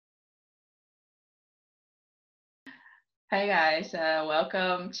Hi guys,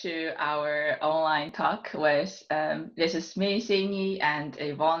 welcome to our online talk with this is me, Xinyi, and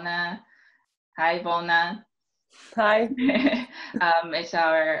Ivona. Hi, Ivona. Hi. It's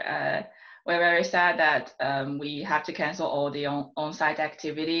our we're very sad that we have to cancel all the on-site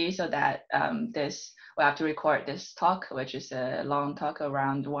activities so that this we have to record this talk, which is a long talk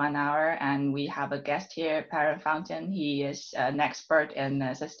around 1 hour, and we have a guest here, Parren Fountain. He is an expert in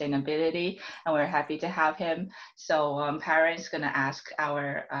sustainability, and we're happy to have him. So Parren is going to ask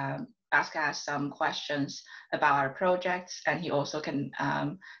us some questions about our projects, and he also can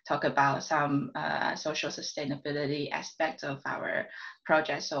talk about some social sustainability aspects of our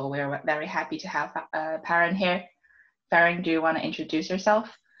project. So we're very happy to have Parren here. Parren, do you want to introduce yourself?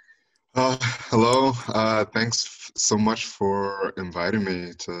 Hello. Thanks so much for inviting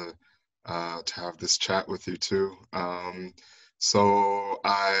me to have this chat with you too. So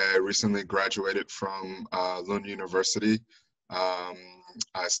I recently graduated from Lund University.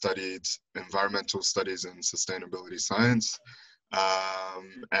 I studied environmental studies and sustainability science.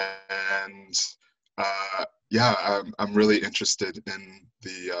 Yeah, I'm really interested in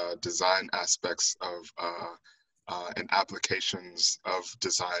the design aspects of and applications of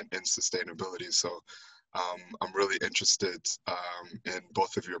design in sustainability. So I'm really interested in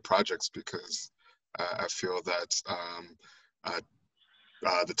both of your projects because I feel that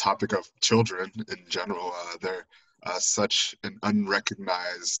the topic of children in general, they're such an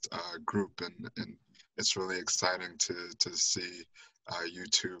unrecognized group, and it's really exciting to see you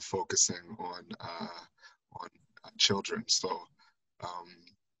two focusing on children. So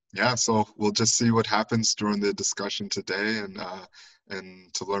yeah, so we'll just see what happens during the discussion today,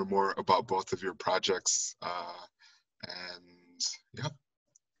 and to learn more about both of your projects. And yeah.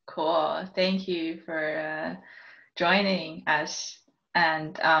 Cool. Thank you for joining us.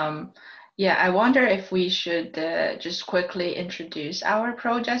 And yeah, I wonder if we should just quickly introduce our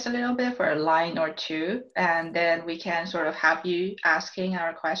projects a little bit for a line or two, and then we can sort of have you asking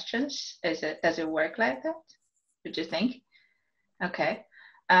our questions. Does it work like that? Would you think? Okay.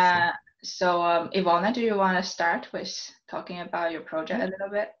 So Ivona, do you want to start with talking about your project a little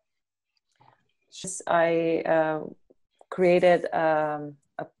bit? I created a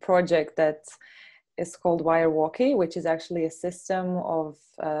project that is called Wire Walkie, which is actually a system of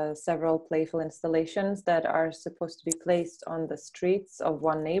several playful installations that are supposed to be placed on the streets of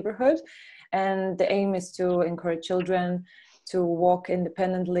one neighborhood. And the aim is to encourage children to walk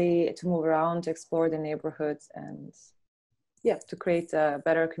independently, to move around, to explore the neighborhoods, and yeah, to create a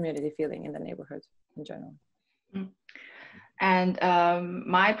better community feeling in the neighborhood in general. And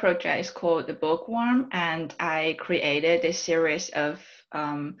my project is called The Bookworm, and I created a series of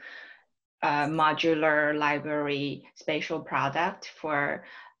modular library spatial product for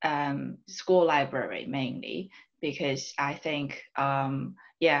school library mainly, because I think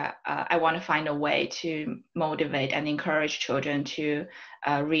I want to find a way to motivate and encourage children to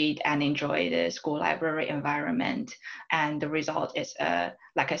read and enjoy the school library environment. And the result is,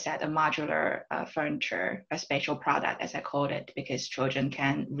 like I said, a modular furniture, a spatial product, as I called it, because children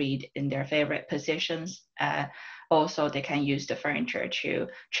can read in their favorite positions. Also, they can use the furniture to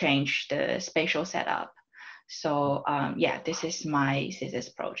change the spatial setup. So yeah, this is my thesis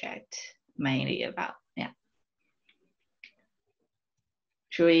project mainly about, yeah.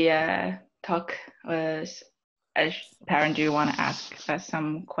 Should we talk as Parren, do you want to ask us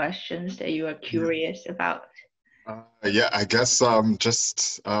some questions that you are curious about? Yeah, I guess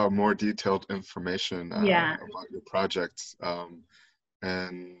just more detailed information about your project.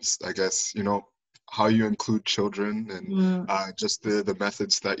 And I guess, how you include children and just the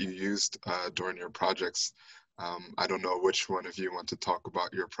methods that you used during your projects. I don't know which one of you want to talk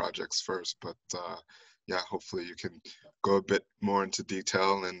about your projects first, but yeah, hopefully you can go a bit more into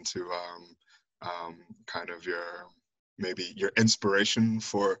detail into kind of maybe your inspiration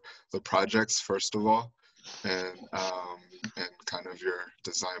for the projects first of all, and kind of your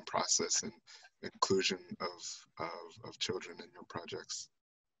design process and inclusion of children in your projects.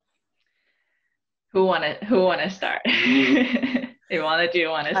 Who wanna start? Do you want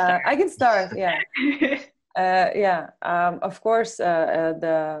to start? I can start. Yeah. Of course,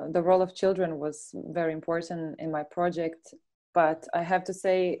 the role of children was very important in my project, but I have to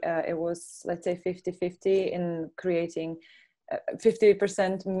say it was, let's say, 50-50 in creating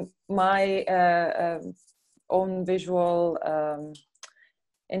 50% my own visual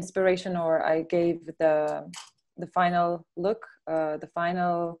inspiration, or I gave the final look,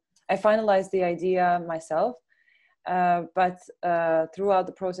 I finalized the idea myself, but throughout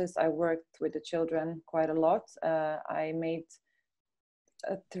the process I worked with the children quite a lot. I made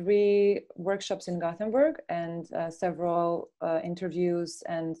 3 workshops in Gothenburg and several interviews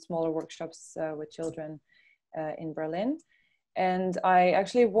and smaller workshops with children in Berlin. And I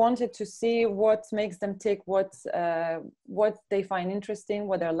actually wanted to see what makes them tick, what they find interesting,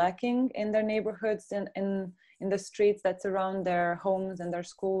 what they're lacking in their neighborhoods, in the streets that surround their homes and their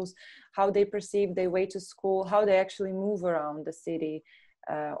schools, how they perceive their way to school, how they actually move around the city,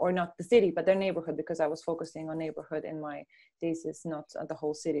 or not the city, but their neighborhood, because I was focusing on neighborhood in my thesis, not the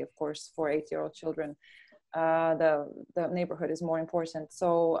whole city, of course, for 8-year-old children. The neighborhood is more important.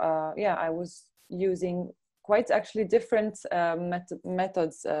 So yeah, I was using quite actually different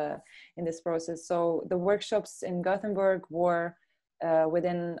methods in this process. So the workshops in Gothenburg were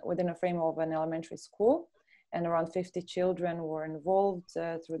within a frame of an elementary school, and around 50 children were involved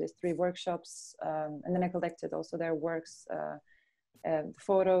through these 3 workshops. And then I collected also their works,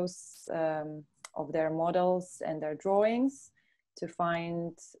 photos of their models and their drawings, to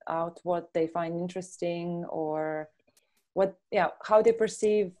find out what they find interesting, or how they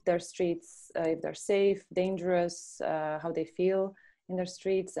perceive their streets, if they're safe, dangerous, how they feel in their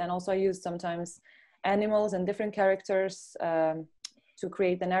streets. And also I use sometimes animals and different characters to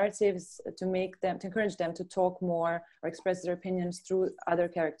create the narratives, to encourage them to talk more or express their opinions through other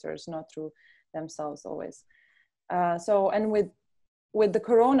characters, not through themselves always. And with the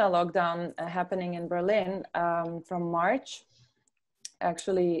Corona lockdown happening in Berlin from March,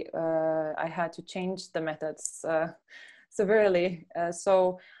 actually I had to change the methods severely.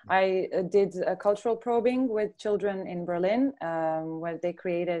 So I did a cultural probing with children in Berlin, where they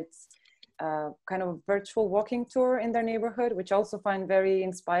created kind of a virtual walking tour in their neighborhood, which I also find very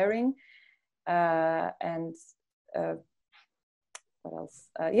inspiring. And what else?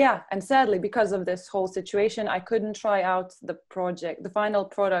 Yeah, and sadly, because of this whole situation, I couldn't try out the final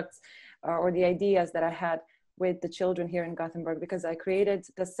products or the ideas that I had with the children here in Gothenburg, because I created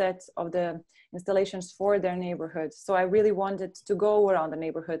the set of the installations for their neighborhood. So I really wanted to go around the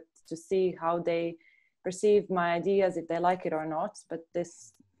neighborhood to see how they perceive my ideas, if they like it or not. But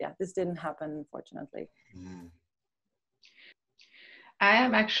this didn't happen, unfortunately. Mm. I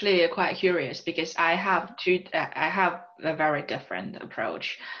am actually quite curious, because I have a very different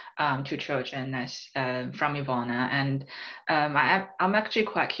approach to children as from Ivona, and I'm actually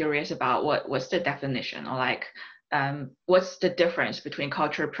quite curious about what's the definition, or like what's the difference between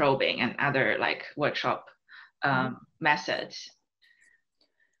cultural probing and other like workshop methods.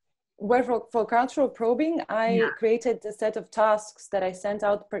 Well, for cultural probing, I created a set of tasks that I sent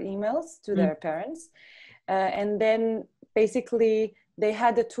out per emails to their parents, and then basically they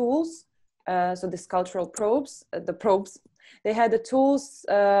had the tools. So these cultural probes, they had the tools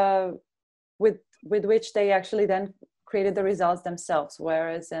with which they actually then created the results themselves.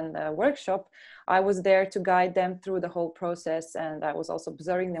 Whereas in the workshop, I was there to guide them through the whole process, and I was also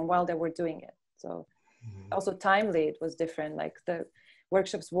observing them while they were doing it. So also timely, it was different. Like the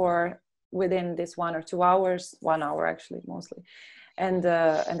workshops were within this 1 or 2 hours, 1 hour actually mostly. And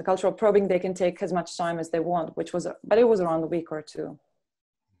the cultural probing, they can take as much time as they want, but it was around a week or 2.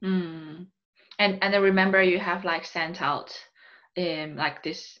 And I remember you have like sent out like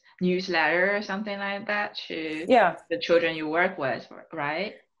this newsletter or something like that to the children you work with,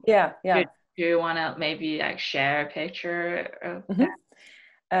 right? Yeah. Do you want to maybe like share a picture of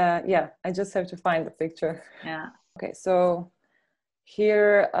that? Yeah, I just have to find the picture. Yeah. Okay, so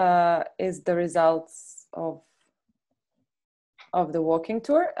here is the results of the walking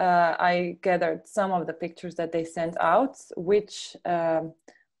tour. I gathered some of the pictures that they sent out, which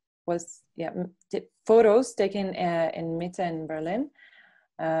was photos taken in Mitte in Berlin,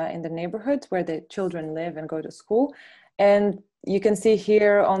 in the neighborhood where the children live and go to school. And you can see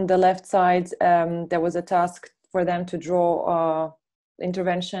here on the left side, there was a task for them to draw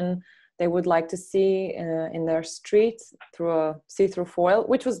intervention they would like to see in their street through a see-through foil,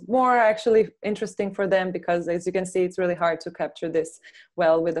 which was more actually interesting for them, because as you can see, it's really hard to capture this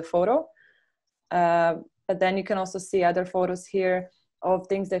well with a photo. But then you can also see other photos here of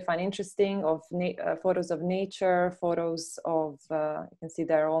things they find interesting, of photos of nature, photos of, you can see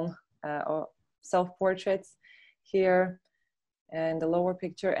their own self-portraits here in the lower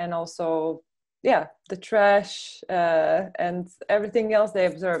picture, and also the trash and everything else they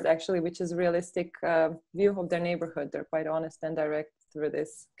observed, actually, which is a realistic view of their neighborhood. They're quite honest and direct through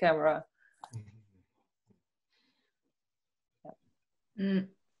this camera.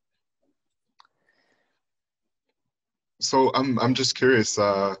 So I'm just curious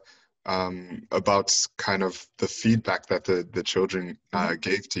about kind of the feedback that the children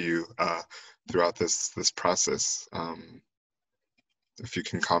gave to you throughout this process. If you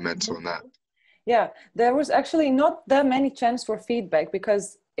can comment on that. Yeah, there was actually not that many chance for feedback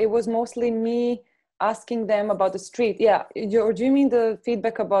because it was mostly me asking them about the street. Yeah, do you mean the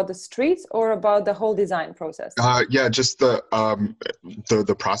feedback about the streets or about the whole design process? Yeah, just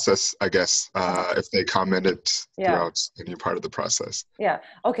the process, I guess. If they commented throughout any part of the process. Yeah.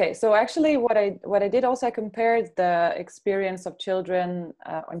 Okay. So actually, what I did also, I compared the experience of children,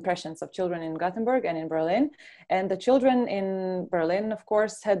 impressions of children in Gothenburg and in Berlin, and the children in Berlin, of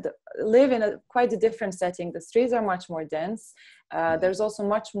course, live in quite a different setting. The streets are much more dense. There's also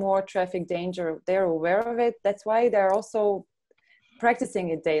much more traffic danger. They're aware of it. That's why they're also practicing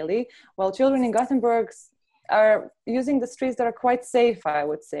it daily. While children in Gothenburg are using the streets that are quite safe, I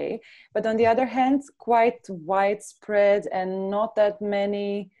would say. But on the other hand, quite widespread and not that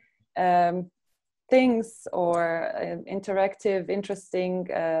many things or interactive, interesting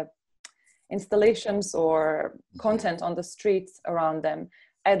installations or content on the streets around them,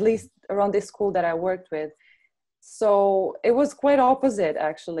 at least around this school that I worked with. So it was quite opposite,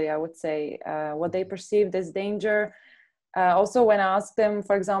 actually, I would say. What they perceived as danger. Also, when I asked them,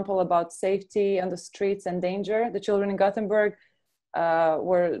 for example, about safety on the streets and danger, the children in Gothenburg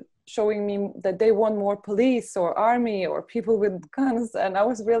were showing me that they want more police or army or people with guns. And I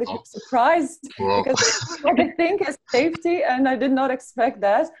was really surprised because everything is safety and I did not expect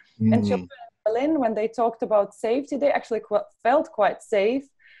that. And children in Berlin, when they talked about safety, they actually felt quite safe.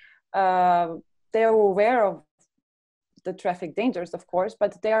 They are aware of the traffic dangers, of course,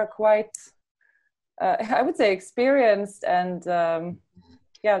 but they are quite, I would say, experienced, and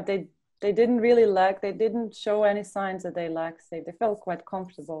they didn't really lack. They didn't show any signs that they lack safe. They felt quite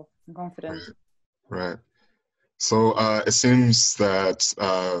comfortable and confident. Right. So it seems that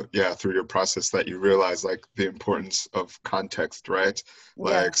through your process that you realize like the importance of context, right?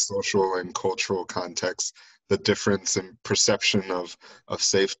 Like social and cultural context, the difference in perception of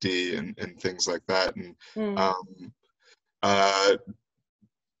safety and things like that. And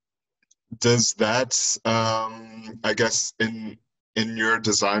does that, I guess, in your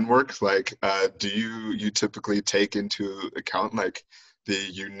design work, like, do you typically take into account like the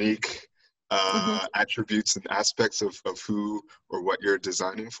unique attributes and aspects of who or what you're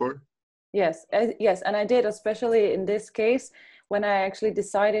designing for? Yes, yes, and I did, especially in this case, when I actually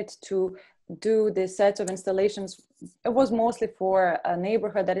decided to do this set of installations. It was mostly for a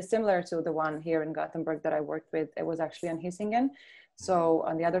neighborhood that is similar to the one here in Gothenburg that I worked with. It was actually on Hisingen, so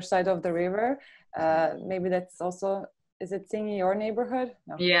on the other side of the river. Maybe that's also, is it Xinyi your neighborhood?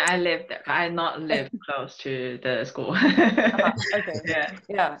 No. Yeah, I live there. I not live close to the school. Okay.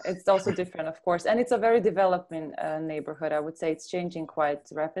 Yeah, it's also different, of course, and it's a very developing neighborhood. I would say it's changing quite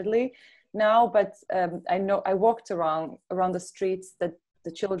rapidly now. But I know I walked around the streets that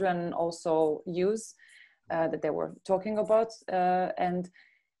the children also use, that they were talking about, and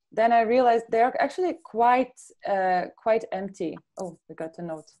then I realized they're actually quite empty. Oh, we got a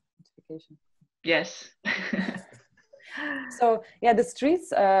notification. Yes. So yeah, the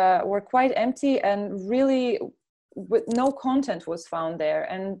streets were quite empty and really with no content was found there,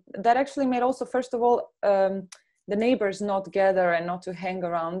 and that actually made also, first of all, the neighbors not gather and not to hang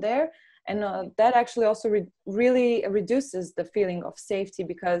around there, and that actually also really reduces the feeling of safety,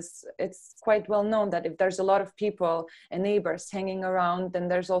 because it's quite well known that if there's a lot of people and neighbors hanging around, then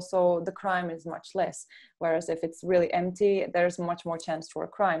there's also, the crime is much less, whereas if it's really empty, there's much more chance for a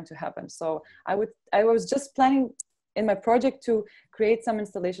crime to happen. So I was just planning in my project to create some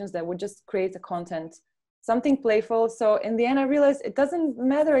installations that would just create a content, something playful. So in the end, I realized it doesn't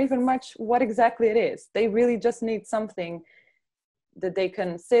matter even much what exactly it is. They really just need something that they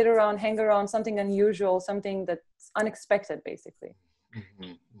can sit around, hang around, something unusual, something that's unexpected, basically.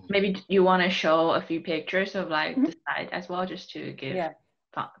 Maybe you want to show a few pictures of like the site as well, just to give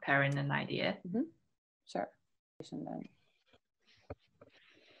Parren an idea. Sure.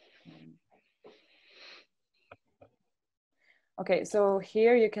 Okay, so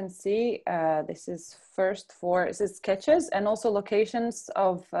here you can see this is sketches and also locations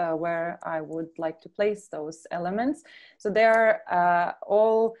of where I would like to place those elements. So they are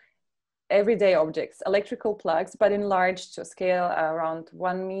all everyday objects, electrical plugs, but enlarged to a scale around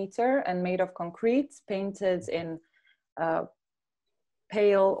 1 meter and made of concrete, painted in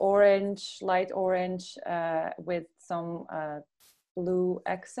pale orange, light orange, with some blue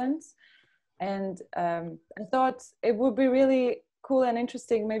accents. And I thought it would be really cool and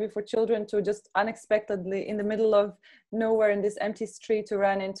interesting maybe for children to just unexpectedly in the middle of nowhere in this empty street to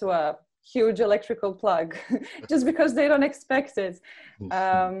run into a huge electrical plug just because they don't expect it.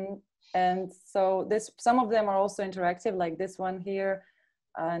 And so some of them are also interactive, like this one here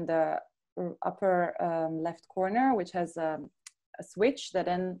in the upper left corner, which has a a switch that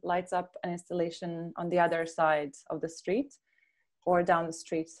then lights up an installation on the other side of the street or down the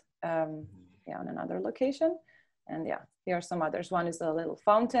street, on another location. And yeah, here are some others. One is a little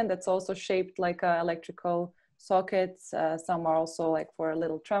fountain that's also shaped like electrical sockets. Some are also like for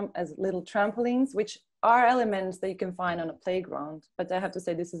little trampolines, which are elements that you can find on a playground. But I have to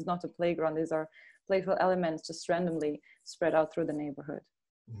say, this is not a playground. These are playful elements just randomly spread out through the neighborhood.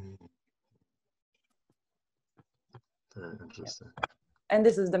 Very interesting. Yeah. And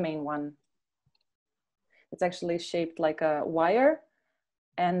this is the main one. It's actually shaped like a wire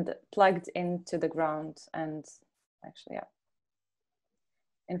and plugged into the ground, and actually, yeah,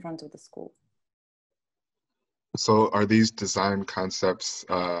 in front of the school. So are these design concepts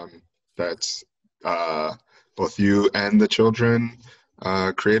that both you and the children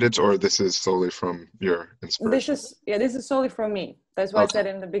created, or this is solely from your inspiration? This is solely from me. That's why I said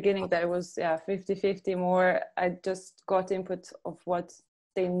in the beginning that it was 50-50 more. I just got input of what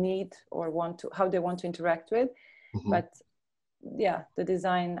they need or how they want to interact with. But yeah, the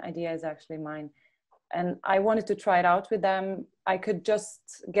design idea is actually mine. And I wanted to try it out with them. I could just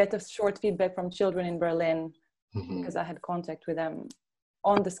get a short feedback from children in Berlin because I had contact with them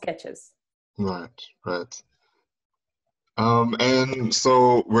on the sketches. Right. And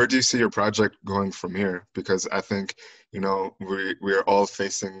so where do you see your project going from here? Because I think, we are all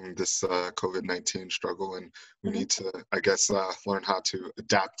facing this COVID-19 struggle, and we need to, I guess, learn how to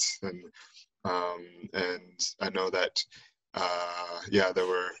adapt. And I know that, there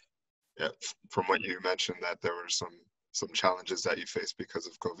were, from what you mentioned, that there were some challenges that you faced because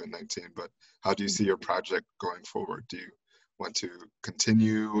of COVID-19, but how do you see your project going forward? Do you want to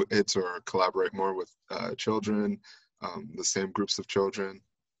continue it or collaborate more with children, the same groups of children?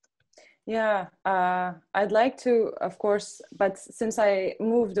 Yeah, I'd like to, of course, but since I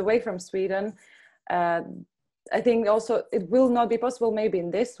moved away from Sweden, I think also it will not be possible maybe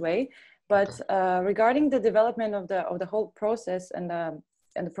in this way, but regarding the development of the whole process and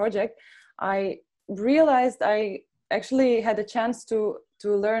the project, I realized I actually had a chance to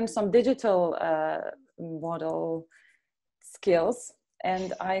learn some digital model skills,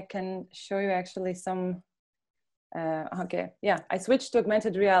 and I can show you actually some. I switched to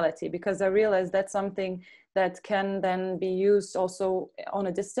augmented reality because I realized that's something that can then be used also on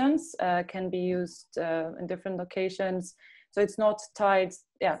a distance, can be used in different locations. So it's not tied,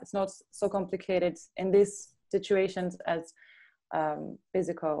 it's not so complicated in these situations as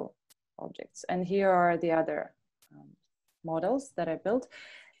physical objects. And here are the other models that I built.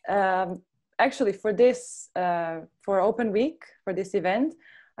 Actually, for this, for Open Week, for this event,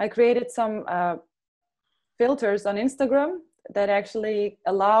 I created some filters on Instagram that actually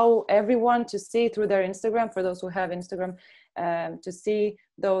allow everyone to see through their Instagram, for those who have Instagram, to see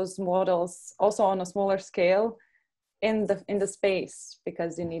those models also on a smaller scale in the space,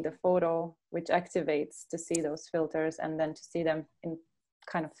 because you need a photo which activates to see those filters and then to see them in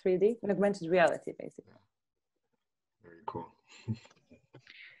kind of 3D, in augmented reality, basically. Very cool.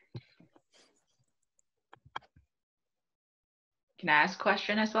 Can I ask a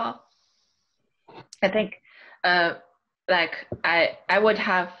question as well? I think I would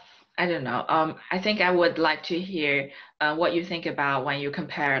have, I don't know, I think I would like to hear what you think about when you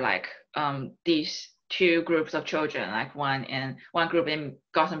compare these two groups of children, like one group in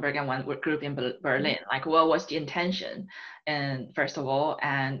Gothenburg and one group in Berlin. Like, what was the intention, and first of all,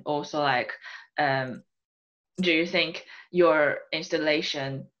 and also do you think your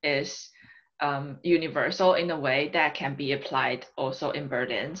installation is universal in a way that can be applied also in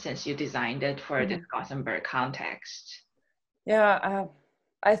Berlin, since you designed it for the Gothenburg context? Yeah,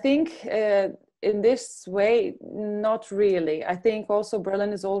 I think in this way, not really. I think also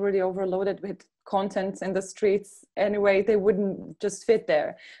Berlin is already overloaded with content in the streets anyway. They wouldn't just fit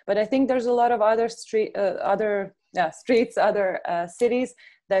there. But I think there's a lot of other streets, other cities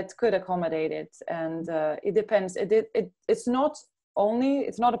that could accommodate it, and it depends. It's not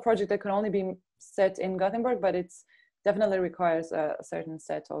a project that can only be set in Gothenburg, but it's definitely requires a certain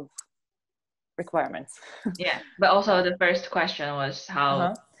set of requirements. Yeah, but also the first question was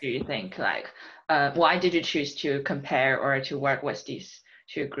how do you think, why did you choose to compare or to work with these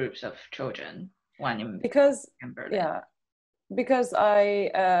two groups of children, one in Berlin? Yeah, because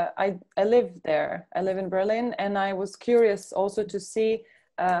I live there. I live in Berlin, and I was curious also to see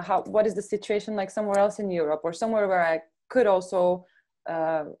what is the situation like somewhere else in Europe, or somewhere where I could also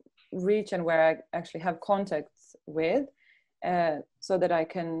reach and where I actually have contacts with, so that I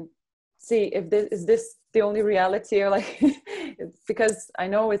can see if this is the only reality, or because I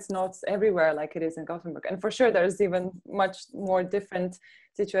know it's not everywhere like it is in Gothenburg, and for sure there's even much more different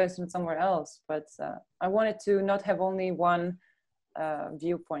situations somewhere else. But I wanted to not have only one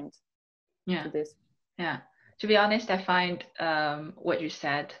viewpoint to this. Yeah. To be honest, I find what you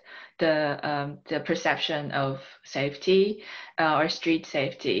said, the perception of safety or street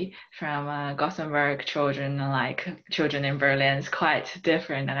safety from Gothenburg children, like children in Berlin, is quite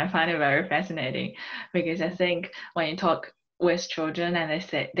different, and I find it very fascinating because I think when you talk with children and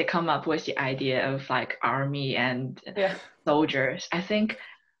they come up with the idea of like army and soldiers, I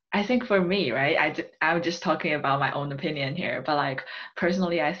think for me, right, I'm just talking about my own opinion here, but like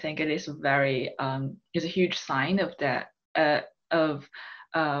personally, I think it is is a huge sign of that of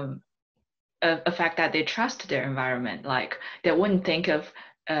a fact that they trust their environment. Like they wouldn't think of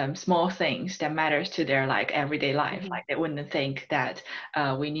small things that matters to their like everyday life. Like they wouldn't think that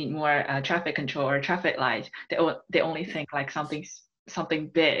we need more traffic control or traffic lights. They only think like something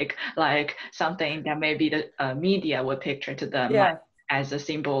big, like something that maybe the media would picture to them. Like, as a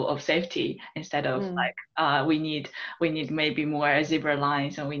symbol of safety instead of like we need maybe more zebra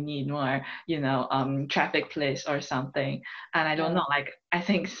lines and we need more traffic police or something. And I don't know, like I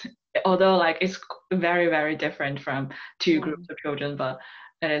think although like it's very very different from two groups of children, but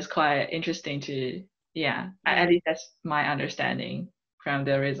it is quite interesting to at least that's my understanding from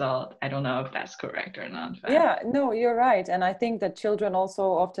the result. I don't know if that's correct or not. No, you're right. And I think that children also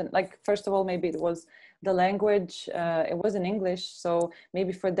often, like, first of all, maybe it was the language, it was in English, so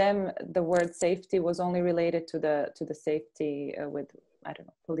maybe for them the word safety was only related to the safety with, I don't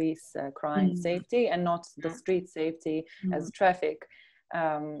know, police, crime safety, and not the street safety as traffic.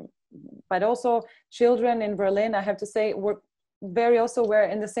 But also children in Berlin, I have to say, were very also aware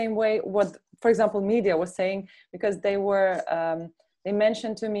in the same way what, for example, media was saying, because they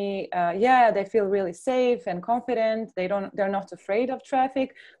mentioned to me, they feel really safe and confident. They're not afraid of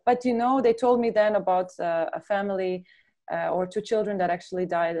traffic. But they told me then about a family or two children that actually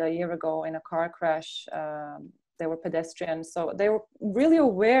died a year ago in a car crash. They were pedestrians, so they were really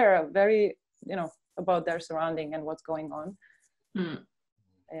aware, very about their surrounding and what's going on.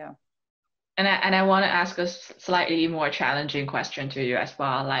 Yeah. And I want to ask a slightly more challenging question to you as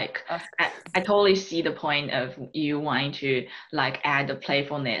well. Like, I totally see the point of you wanting to like add the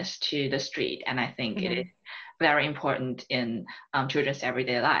playfulness to the street, and I think it is very important in children's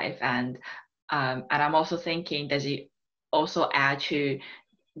everyday life. And I'm also thinking, does it also add to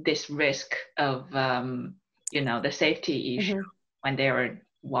this risk of the safety issue when they were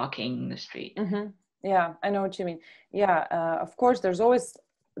walking the street? Yeah, I know what you mean. Yeah, of course,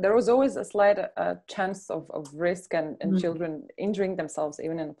 there was always a slight chance of risk and children injuring themselves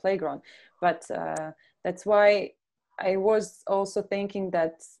even in the playground. But that's why I was also thinking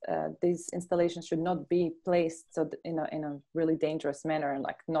that these installations should not be placed in a really dangerous manner,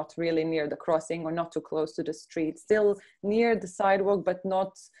 like not really near the crossing or not too close to the street, still near the sidewalk, but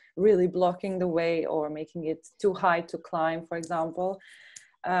not really blocking the way or making it too high to climb, for example.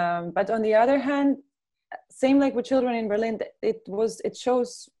 But on the other hand, same like with children in Berlin, it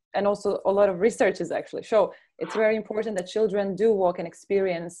shows, and also a lot of researchers actually show, it's very important that children do walk and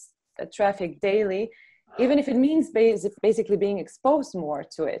experience traffic daily, even if it means basically being exposed more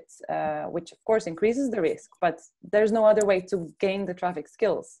to it, which of course increases the risk, but there's no other way to gain the traffic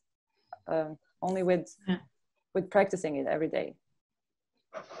skills, only with practicing it every day.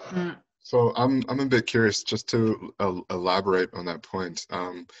 So I'm a bit curious, just to elaborate on that point.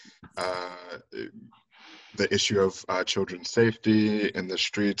 The issue of children's safety in the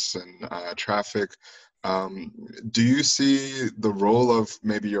streets and traffic. Do you see the role of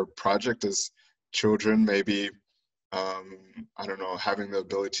maybe your project as children maybe, I don't know, having the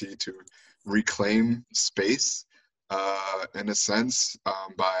ability to reclaim space in a sense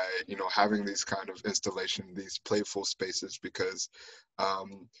by, having these kind of installation, these playful spaces, because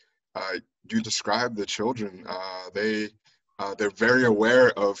you described the children, they're very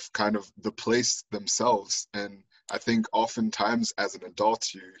aware of kind of the place themselves. And I think oftentimes as an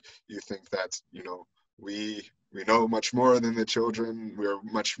adult, you think that, we know much more than the children. We're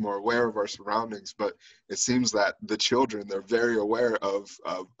much more aware of our surroundings, but it seems that the children, they're very aware of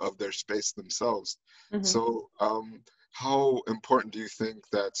their space themselves. So how important do you think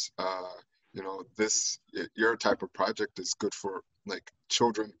that, your type of project is good for like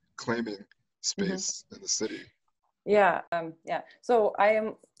children claiming space in the city? Yeah. So I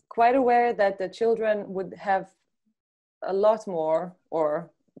am quite aware that the children would have a lot more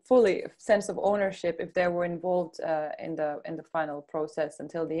or fully sense of ownership if they were involved in the final process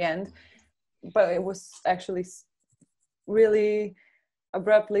until the end. But it was actually really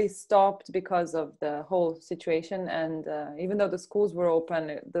abruptly stopped because of the whole situation. And even though the schools were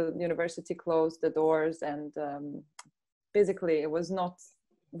open, the university closed the doors, and physically it was not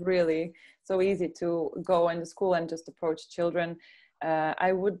really so easy to go in the school and just approach children.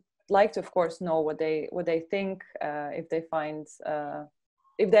 I would like to, of course, know what they think, if they find,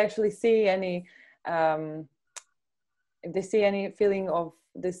 if they actually see any, if they see any feeling of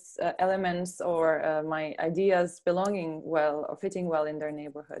this elements or my ideas belonging well or fitting well in their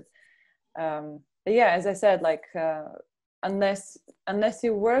neighborhood. But yeah, as I said, like unless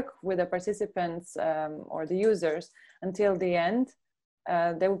you work with the participants or the users until the end,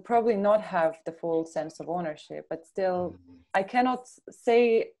 they will probably not have the full sense of ownership. But still, I cannot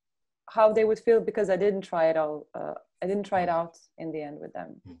say how they would feel because I didn't try it all. I didn't try it out in the end with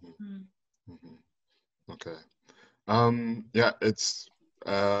them. Okay. Yeah, it's.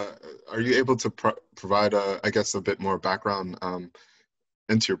 Are you able to provide, I guess, a bit more background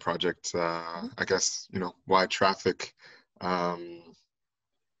into your project? I guess, you know, why traffic?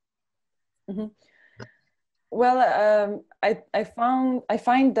 Well, I find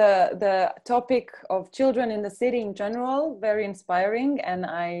the topic of children in the city in general very inspiring, and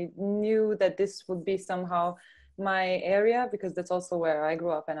I knew that this would be somehow my area because that's also where I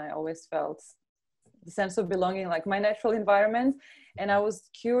grew up, and I always felt the sense of belonging, like my natural environment. And I was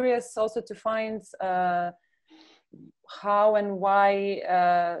curious also to find how and why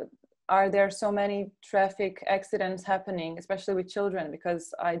are there so many traffic accidents happening, especially with children,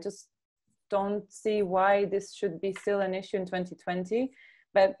 because I just don't see why this should be still an issue in 2020,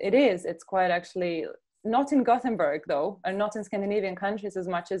 but it is. It's quite actually, not in Gothenburg though, and not in Scandinavian countries as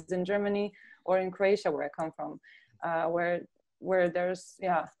much as in Germany or in Croatia, where I come from, where there's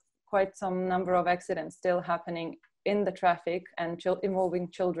quite some number of accidents still happening in the traffic and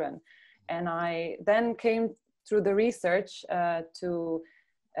involving children. And I then came through the research to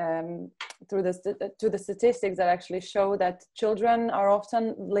the statistics that actually show that children are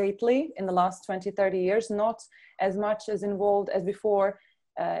often lately, in the last 20-30 years, not as much as involved as before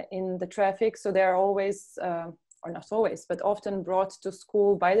in the traffic. So they're always, or not always, but often brought to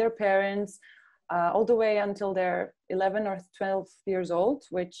school by their parents all the way until they're 11 or 12 years old,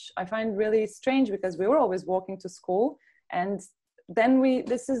 which I find really strange because we were always walking to school. And then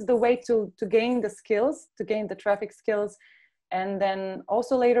this is the way to gain the skills, to gain the traffic skills, and then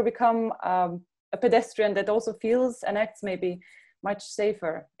also later become a pedestrian that also feels and acts maybe much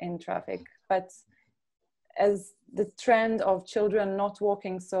safer in traffic. But as the trend of children not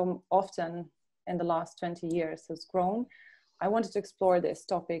walking so often in the last 20 years has grown, I wanted to explore this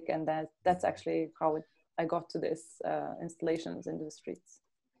topic, and that's actually how I got to this installations in the streets.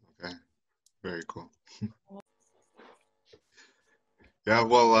 Okay, very cool. Yeah,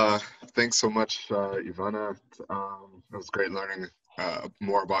 well, thanks so much, Ivona. It was great learning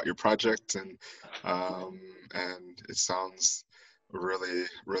more about your project, and it sounds really,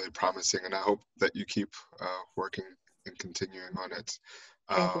 really promising. And I hope that you keep working and continuing on it.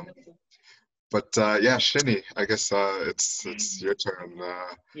 Thank you. But yeah, Xinyi, I guess it's your turn.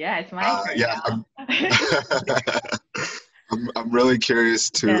 Yeah, it's my turn. Yeah, I'm really curious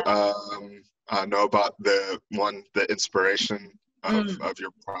to know about the inspiration of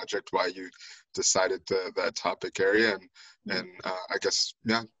your project, why you decided that topic area, and I guess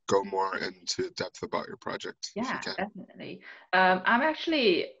go more into depth about your project. Yeah, if you can. Definitely. I'm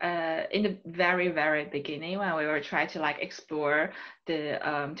actually in the very, very beginning when we were trying to like explore the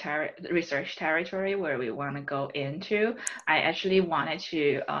research territory where we want to go into. I actually wanted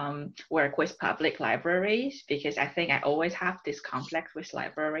to work with public libraries because I think I always have this complex with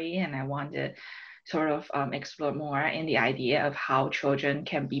library, and I want to sort of explore more in the idea of how children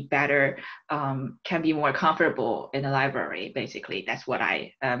can be better, can be more comfortable in the library. Basically, that's what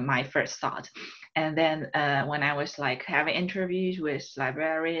my first thought. And then when I was like having interviews with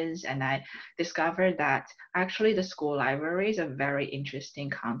librarians, and I discovered that actually the school library is a very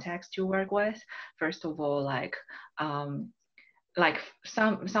interesting context to work with. First of all, like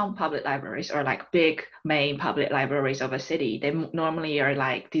some public libraries or like big main public libraries of a city, they normally are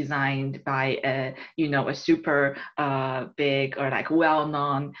like designed by a super big or like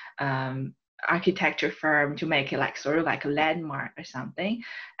well-known architecture firm to make it like sort of like a landmark or something.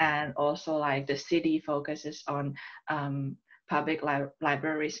 And also like the city focuses on public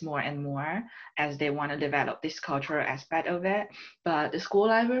libraries more and more as they want to develop this cultural aspect of it. But the school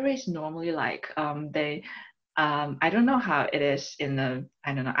libraries normally like I don't know how it is in the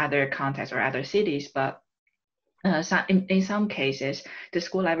other contexts or other cities, but in some cases, the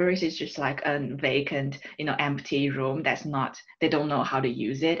school libraries is just like a vacant, empty room that's they don't know how to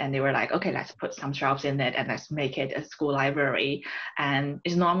use it. And they were like, okay, let's put some shelves in it and let's make it a school library. And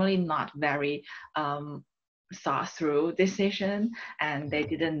it's normally not very thought through decision, and they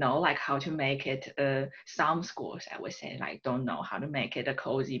didn't know like how to make it. Some schools, I would say, like don't know how to make it a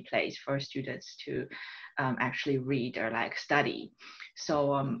cozy place for students to actually read or like study.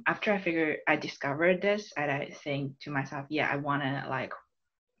 So after I discovered this, and I think to myself, yeah, I want to like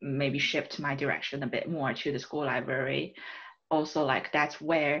maybe shift my direction a bit more to the school library. Also, like that's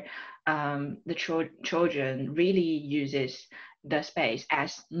where the children really uses the space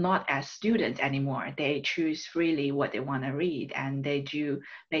as not as students anymore. They choose freely what they want to read, and they do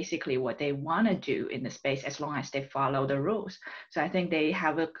basically what they want to do in the space as long as they follow the rules. So I think they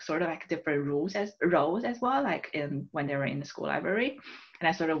have a sort of like different roles as well, like in when they were in the school library. And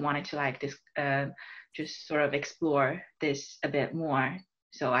I sort of wanted to like this just sort of explore this a bit more.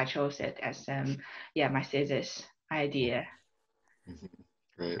 So I chose it as my thesis idea.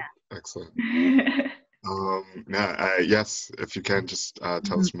 Great, Yeah. excellent. Yes, if you can just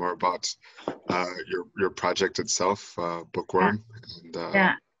tell us more about your project itself, Bookworm.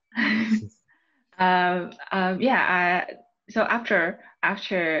 And, so after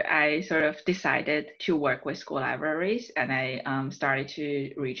I sort of decided to work with school libraries, and I started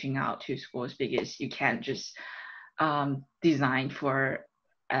to reaching out to schools, because you can't just design for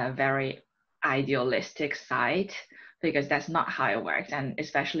a very idealistic site, because that's not how it works. And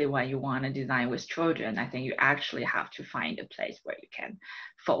especially when you want to design with children, I think you actually have to find a place where you can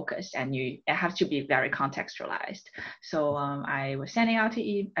focus, and it has to be very contextualized. So I was sending out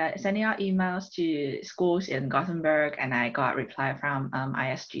emails to schools in Gothenburg, and I got reply from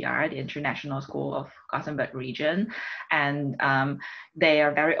ISGR, the International School of Gothenburg region, and they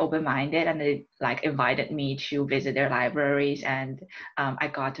are very open-minded, and they like invited me to visit their libraries, and I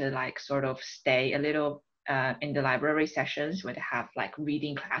got to like sort of stay a little in the library sessions where they have like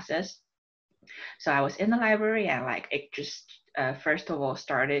reading classes. So I was in the library, and like it just first of all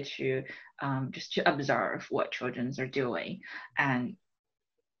started to just to observe what children are doing, and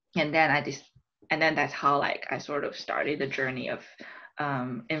then that's how like I sort of started the journey of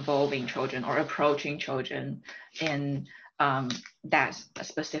involving children or approaching children in that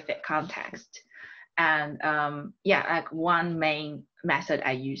specific context. And like one main method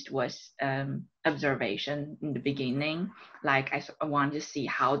I used was observation in the beginning. Like I wanted to see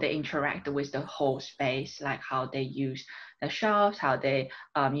how they interact with the whole space, like how they use the shelves, how they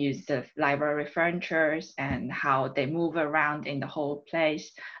use the library furnitures, and how they move around in the whole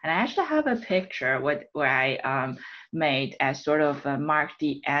place. And I actually have a picture where I made as sort of mark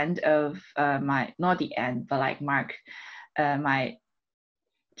the end of not the end, but like mark my,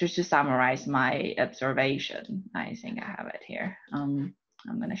 just to summarize my observation. I think I have it here. I'm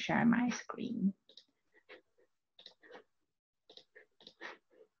going to share my screen.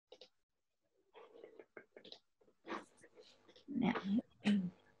 Yeah.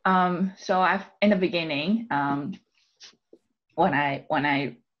 So in the beginning, when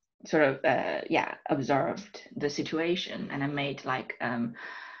I sort of observed the situation, and I made like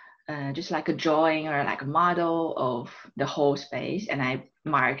just like a drawing or like a model of the whole space, and I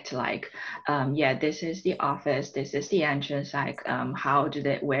marked like this is the office, this is the entrance, like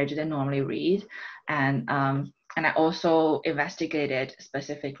where do they normally read, and I also investigated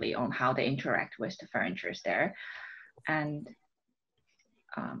specifically on how they interact with the furniture there. And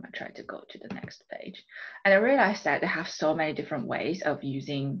I tried to go to the next page, and I realized that they have so many different ways of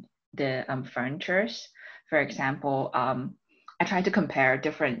using the furnitures. For example, I tried to compare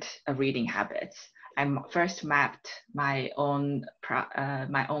different reading habits. I first mapped my own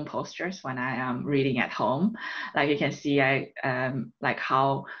postures when I am reading at home. Like you can see, I like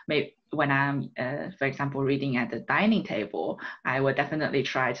how when I'm, for example, reading at the dining table, I would definitely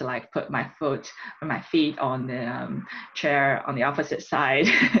try to like put my feet on the chair on the opposite side,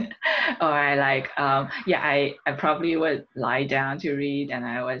 or I probably would lie down to read, and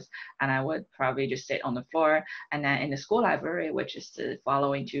I would probably just sit on the floor. And then in the school library, which is the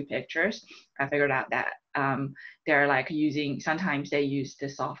following two pictures, I figured out that they're like sometimes they use the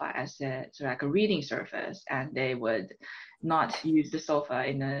sofa as like a reading surface, and they would not use the sofa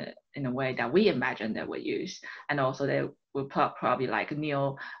in a way that we imagine they would use. And also they would probably like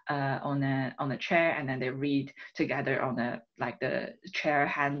kneel on a chair, and then they read together on the chair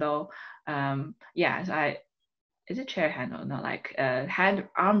handle. Is it chair handle? Not like hand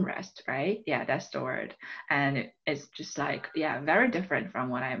armrest, right? Yeah, that's the word. And it's just like, very different from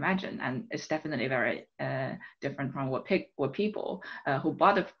what I imagined. And it's definitely very different from what people who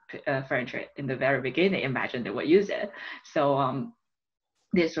bought the furniture in the very beginning imagined they would use it. So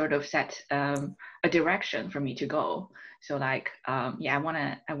this sort of set a direction for me to go. So like, I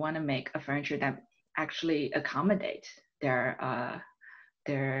wanna make a furniture that actually accommodates their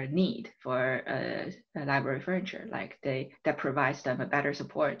their need for library furniture, like that provides them a better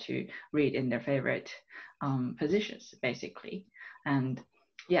support to read in their favorite positions, basically. And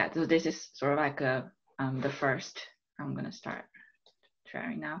yeah, so this is sort of like the first. I'm gonna start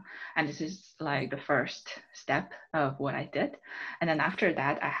sharing now, and this is like the first step of what I did. And then after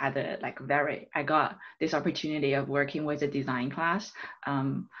that, I had I got this opportunity of working with a design class.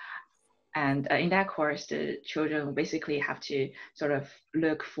 And in that course, the children basically have to sort of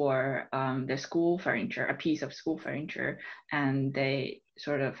look for the school furniture, a piece of school furniture, and they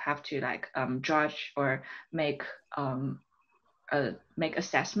sort of have to judge or make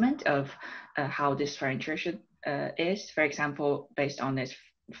assessment of how this furniture is. For example, based on its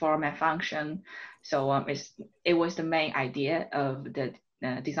form and function. So it was the main idea of the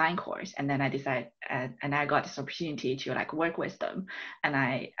design course, and then I decided, and I got this opportunity to work with them, and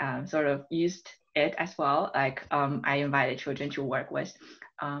I sort of used it as well. I invited children to work with.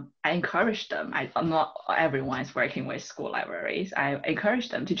 I encouraged them. Not everyone is working with school libraries. I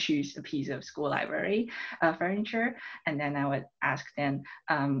encouraged them to choose a piece of school library furniture, and then I would ask them,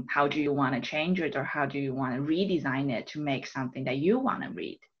 how do you want to change it, or how do you want to redesign it to make something that you want to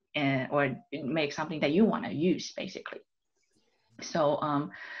read, or make something that you want to use, basically. So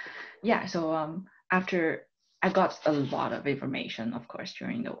after I got a lot of information, of course,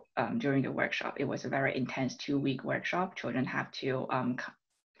 during the workshop. It was a very intense 2-week workshop. Children have to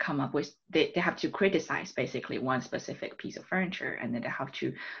come up with, they have to criticize basically one specific piece of furniture, and then they have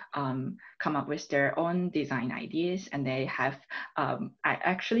to come up with their own design ideas. And they have I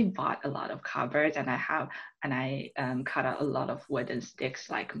actually bought a lot of cupboards, and I cut out a lot of wooden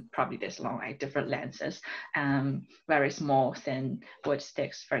sticks, like probably this long, like different lenses, very small thin wood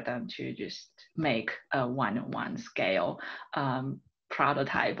sticks for them to just make a 1:1 scale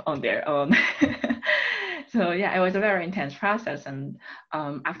prototype on their own. So yeah, it was a very intense process. And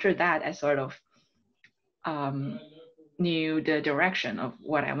after that, I sort of knew the direction of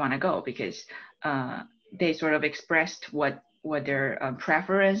what I want to go, because they sort of expressed what their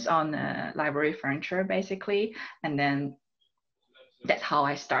preference on library furniture, basically. And then that's how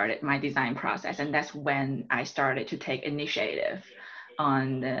I started my design process. And that's when I started to take initiative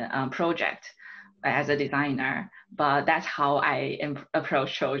on the project as a designer. But that's how I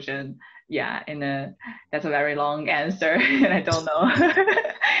approach children. Yeah, that's a very long answer, and I don't know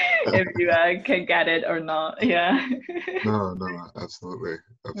if you can get it or not. Yeah. No, absolutely.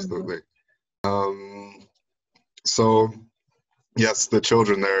 So yes, the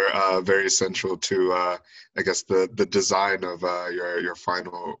children, they're very central to I guess the design of your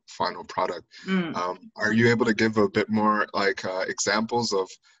final product. Are you able to give a bit more examples of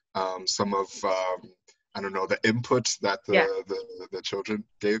some of I don't know, the input that the children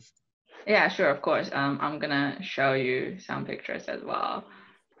gave? Yeah, sure, of course. I'm gonna show you some pictures as well.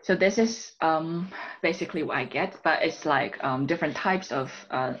 So this is basically what I get, but it's like different types of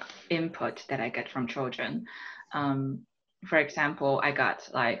input that I get from children. For example, I got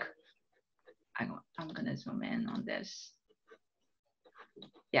I'm gonna zoom in on this.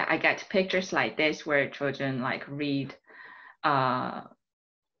 Yeah, I get pictures like this where children read. I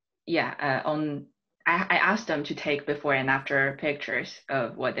asked them to take before and after pictures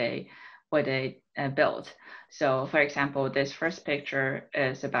of what they built. So for example, this first picture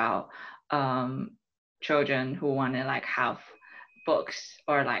is about children who want to have books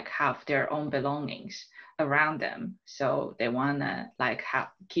or have their own belongings around them. So they want to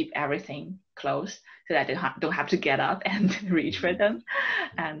keep everything close so that they don't have to get up and reach for them.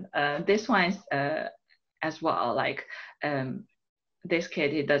 And this one's as well, this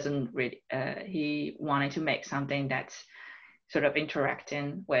kid, he doesn't really, he wanted to make something that's sort of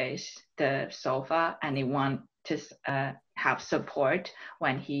interacting with the sofa, and he wanted to have support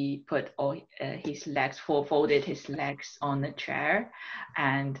when he put all his legs, folded his legs on the chair.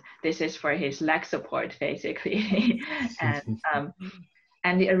 And this is for his leg support, basically.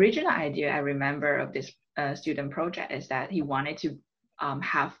 And the original idea I remember of this student project is that he wanted to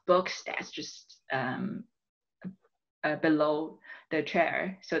have books that's just below the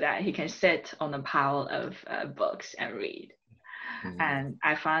chair, so that he can sit on a pile of books and read. And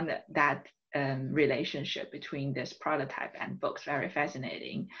I found that relationship between this prototype and books very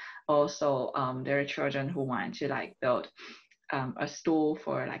fascinating. Also, there are children who want to build a stool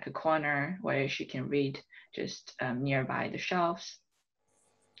for a corner where she can read just nearby the shelves.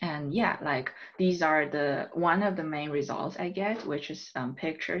 And yeah, these are one of the main results I get, which is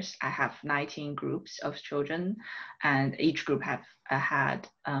pictures. I have 19 groups of children, and each group have had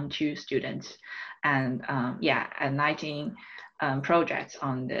 2 students, and 19 projects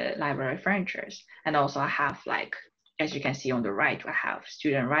on the library furnitures. And also I have as you can see on the right, we have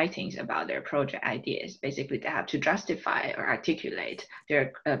student writings about their project ideas. Basically, they have to justify or articulate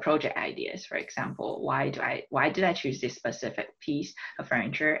their project ideas. For example, why did I choose this specific piece of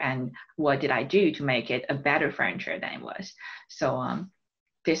furniture, and what did I do to make it a better furniture than it was? So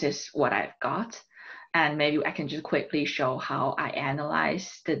this is what I've got. And maybe I can just quickly show how I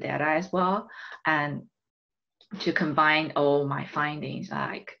analyze the data as well, and to combine all my findings,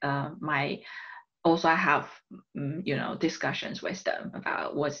 like also I have discussions with them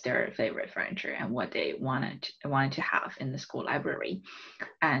about what's their favorite furniture and what they wanted to have in the school library.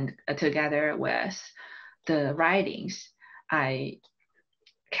 And together with the writings, I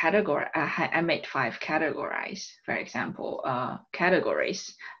made 5 categories. For example,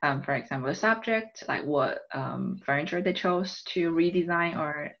 categories. For example, the subject, like what furniture they chose to redesign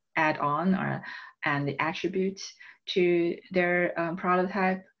or add on, and the attributes to their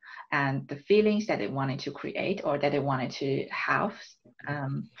prototype, and the feelings that they wanted to create or that they wanted to have.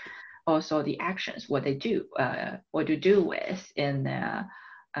 Also the actions, what they do, what to do with the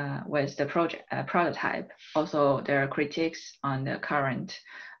project prototype. Also their critiques on the current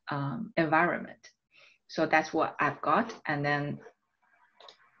environment. So that's what I've got. And then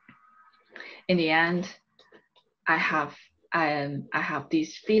in the end, I have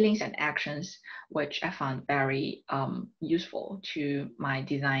these feelings and actions, which I found very useful to my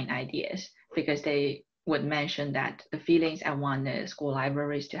design ideas, because they would mention that the feelings I want the school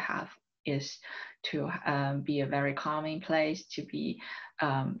libraries to have is to be a very calming place, to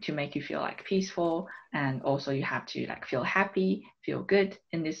make you feel like peaceful, and also you have to like feel happy, feel good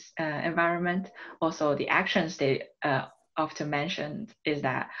in this environment. Also the actions they often mentioned is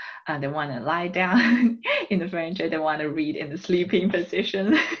that they want to lie down in the furniture, they want to read in the sleeping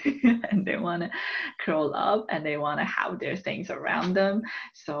position, and they want to curl up, and they want to have their things around them.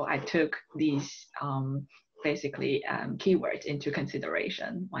 So I took these basically keywords into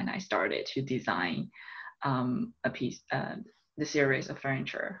consideration when I started to design the series of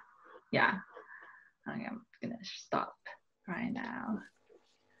furniture. Yeah, I'm gonna stop right now.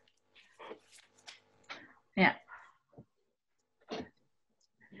 Yeah.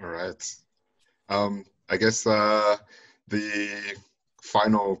 All right. I guess the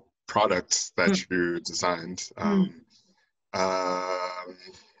final product that you designed,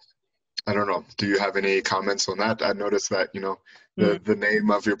 I don't know, do you have any comments on that? I noticed that, the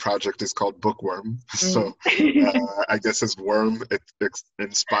name of your project is called Bookworm. So I guess it's worm, it's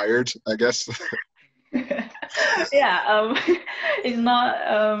inspired, I guess. Yeah, it's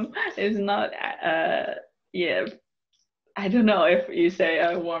not yeah, I don't know if you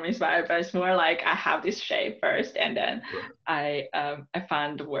say worm inspired, but it's more like I have this shape first, and then I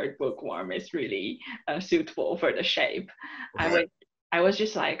found the word bookworm is really suitable for the shape. Right. I was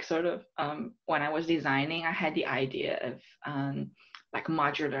just like sort of when I was designing, I had the idea of like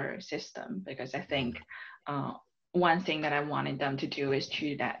modular system, because I think one thing that I wanted them to do is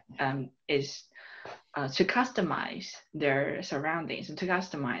to customize their surroundings and to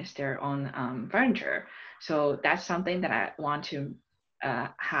customize their own furniture. So that's something that I want to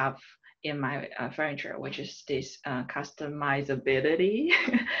have in my furniture, which is this customizability.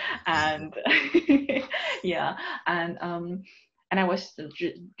 And yeah, and I was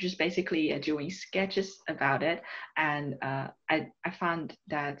just basically doing sketches about it, and I found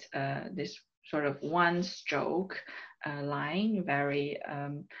that this sort of one stroke line very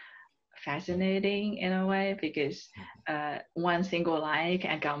fascinating in a way, because one single line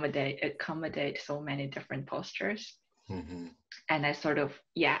can accommodate so many different postures. And I sort of,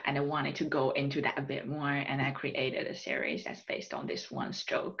 and I wanted to go into that a bit more, and I created a series that's based on this one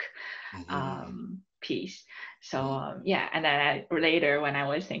stroke piece. So and then later when I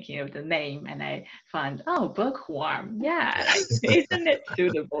was thinking of the name, and I found, bookworm, like, isn't it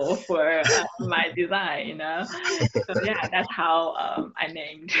suitable for my design, So that's how I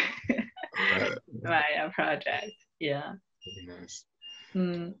named my project. Yeah. Very nice.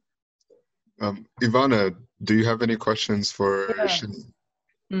 Ivona, do you have any questions for Xinyi?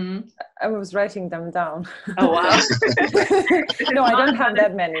 I was writing them down. Oh, wow. No, I don't have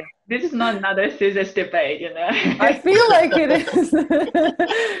that many. This is not another scissors debate, I feel like it is.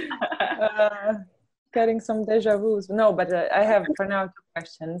 Getting some deja vus. No, but I have for now 2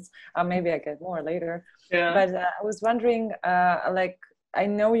 questions. Maybe I get more later. Yeah. But I was wondering, I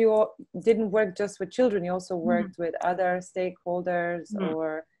know you didn't work just with children, you also worked with other stakeholders,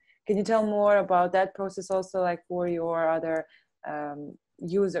 or can you tell more about that process also, like for your other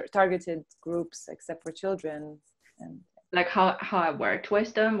targeted groups except for children? And like how I worked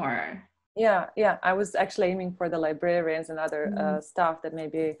with them, or? Yeah, I was actually aiming for the librarians and other staff that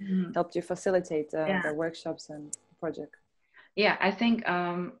maybe helped you facilitate the workshops and project? Yeah, I think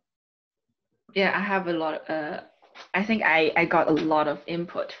yeah, I have a lot. I think I got a lot of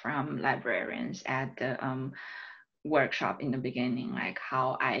input from librarians at the workshop in the beginning, like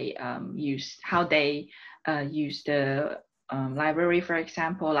how how they use the library, for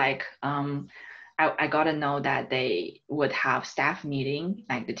example. Like I got to know that they would have staff meeting,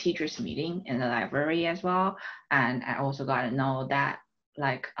 like the teachers meeting in the library as well, and I also got to know that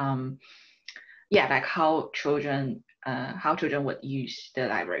like yeah, like how children would use the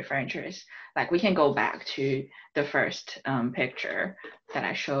library furnitures. Like we can go back to the first picture that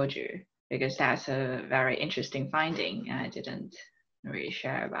I showed you, because that's a very interesting finding and I didn't really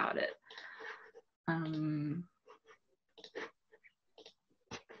share about it.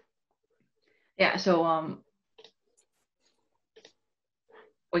 Yeah, so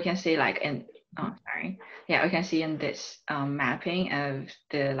we can see like in, oh, sorry. Yeah, we can see in this mapping of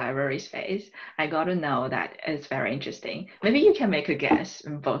the library space, I got to know that it's very interesting. Maybe you can make a guess,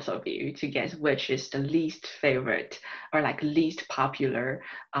 both of you, to guess which is the least favorite or like least popular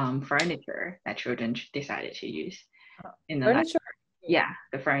furniture that children decided to use in the Furniture? library. Yeah,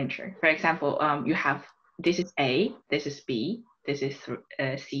 the furniture. For example, you have, this is A, this is B, this is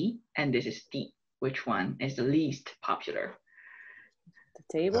C, and this is D. Which one is the least popular? The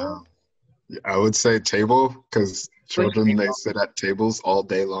table? I would say table, because children, they sit at tables all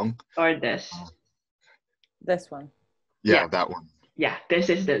day long. Or this? This one. Yeah, that one. Yeah, this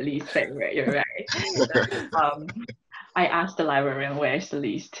is the least favorite, you're right. I asked the librarian where's the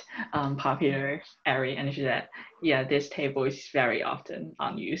least popular area, and she said, yeah, this table is very often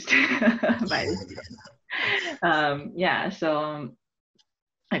unused. Yeah, so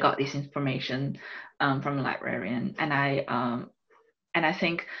I got this information from the librarian, and I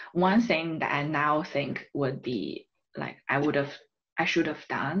think one thing that I now think would be like I should have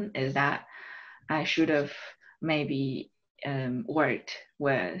done is that I should have maybe worked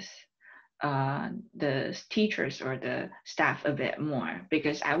with the teachers or the staff a bit more,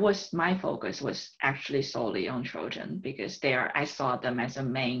 because my focus was actually solely on children, because I saw them as the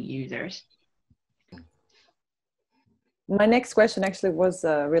main users. My next question actually was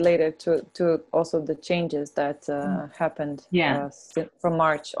related to also the changes that happened from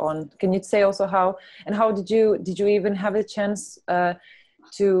March on. Can you say also how did you even have a chance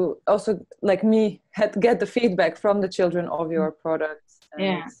to also, like me, get the feedback from the children of your products?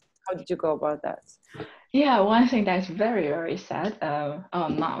 And how did you go about that? Yeah, one thing that's very, very sad,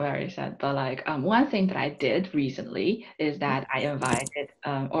 not very sad, but like one thing that I did recently is that I invited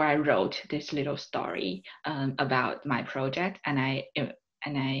or I wrote this little story about my project, and I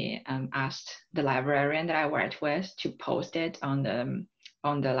asked the librarian that I worked with to post it on the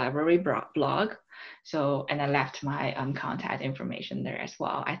library blog. So, and I left my contact information there as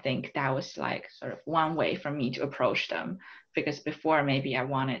well. I think that was like sort of one way for me to approach them, because before maybe I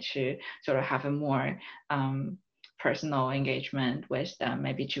wanted to sort of have a more personal engagement with them,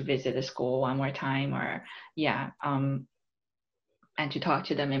 maybe to visit the school one more time, or and to talk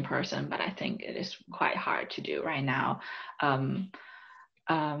to them in person. But I think it is quite hard to do right now. But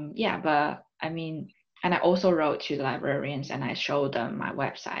I mean, and I also wrote to the librarians and I showed them my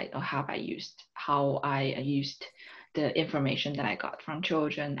website, or how I used the information that I got from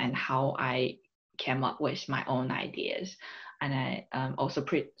children and how I came up with my own ideas. And I also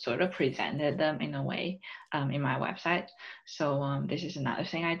sort of presented them in a way in my website. So this is another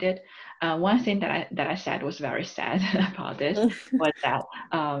thing I did. One thing that I said was very sad about this was that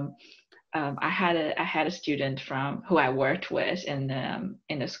I had a student from who I worked with in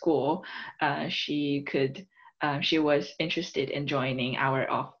the school. She was interested in joining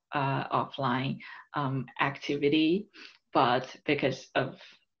our offline activity, but because of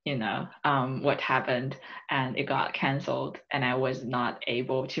what happened, and it got canceled, and I was not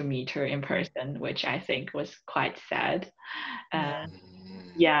able to meet her in person, which I think was quite sad. But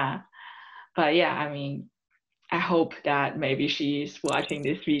yeah, I mean, I hope that maybe she's watching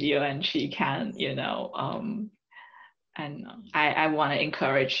this video and she can, and I want to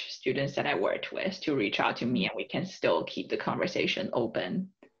encourage students that I worked with to reach out to me, and we can still keep the conversation open.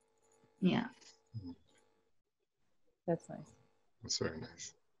 Yeah. That's nice. That's very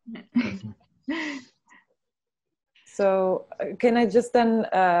nice. So can I just then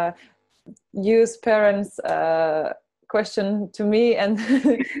use parents' question to me and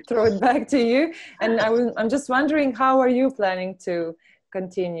throw it back to you? And I'm just wondering, how are you planning to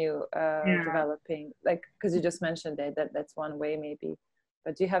continue developing? Like, because you just mentioned that's one way maybe,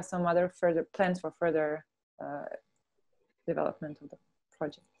 but do you have some other further plans for further development of the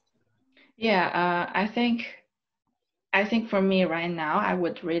project? Yeah, I I think for me right now, I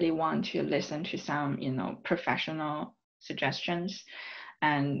would really want to listen to some, professional suggestions.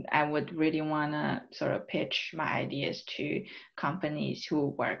 And I would really want to sort of pitch my ideas to companies who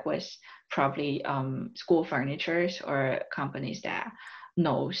work with probably school furnitures or companies that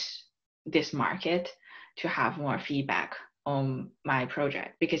knows this market to have more feedback on my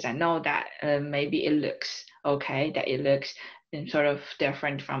project, because I know that maybe it looks okay, that it looks sort of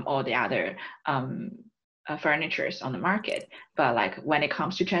different from all the other furnitures on the market, but like when it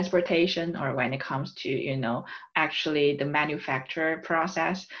comes to transportation or when it comes to actually the manufacture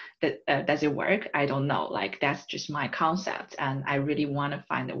process, that does it work? I don't know. Like that's just my concept, and I really want to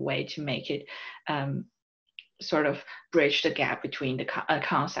find a way to make it sort of bridge the gap between the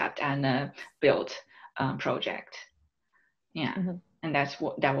concept and a built project. Yeah. Mm-hmm. And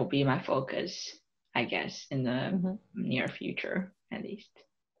that will be my focus, I guess, in the near future at least.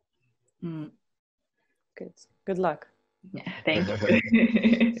 Good luck. Yeah, thank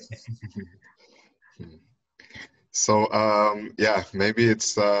you. So yeah, maybe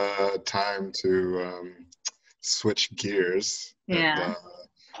it's time to switch gears. Yeah. And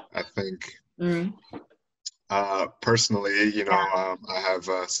I think personally, I have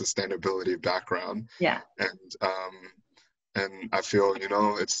a sustainability background. Yeah. And I feel,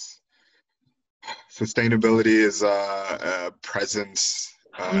 it's sustainability is a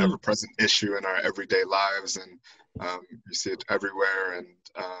ever-present issue in our everyday lives, and you see it everywhere. And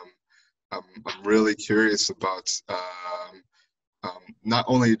I'm really curious about not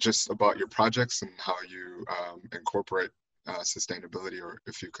only just about your projects and how you incorporate sustainability, or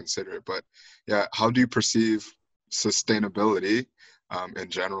if you consider it, but yeah, how do you perceive sustainability in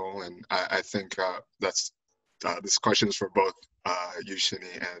general? And I think that's this question is for both you,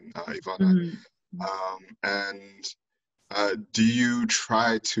 Xinyi, and Ivona. And do you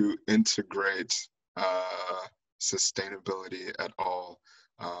try to integrate sustainability at all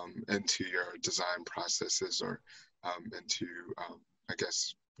into your design processes, or into, I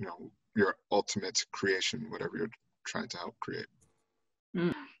guess, your ultimate creation, whatever you're trying to help create?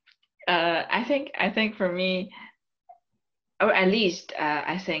 I think for me, or at least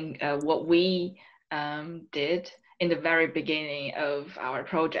I think what we did in the very beginning of our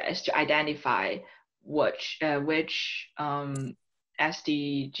project is to identify which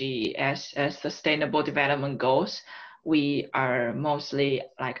SDG as sustainable development goals we are mostly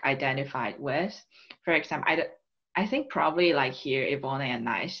like identified with. For example, I think probably like here Ivona and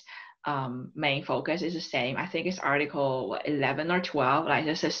I's main focus is the same. I think it's article 11 or 12, like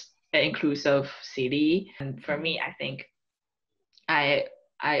this is an inclusive city. And for me, I think I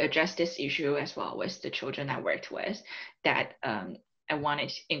addressed this issue as well with the children I worked with, that I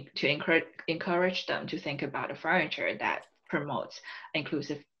wanted to encourage them to think about a furniture that promotes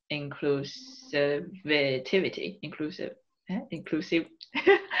inclusive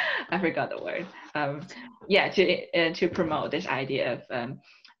I forgot the word. To promote this idea of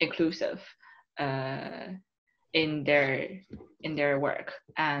inclusive in their work.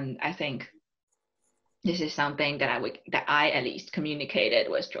 And I think this is something that I at least communicated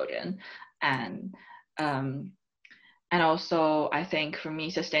with children. And also I think for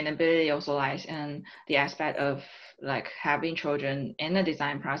me, sustainability also lies in the aspect of like having children in the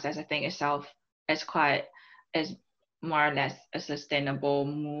design process. I think itself is more or less a sustainable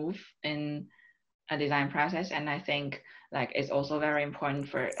move in a design process. And I think like it's also very important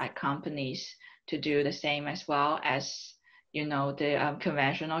for like companies to do the same as well, as the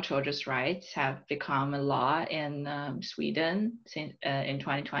conventional children's rights have become a law in Sweden since in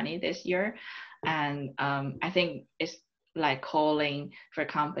 2020 this year. And I think it's like calling for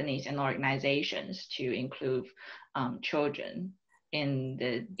companies and organizations to include children in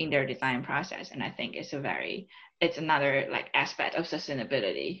their design process. And I think it's another like aspect of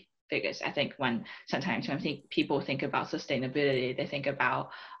sustainability, because I think sometimes when people think about sustainability, they think about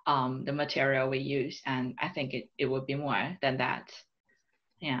the material we use, and I think it would be more than that.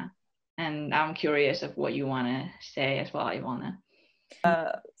 Yeah. And I'm curious of what you want to say as well, Ivona.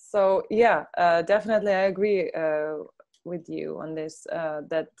 So yeah, definitely I agree with you on this,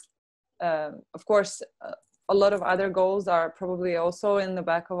 that of course a lot of other goals are probably also in the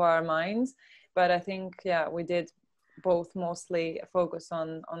back of our minds, but I think we did both mostly focus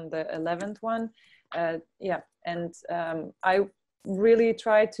on the 11th one. And I really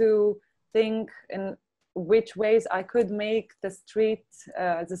try to think in which ways I could make the street,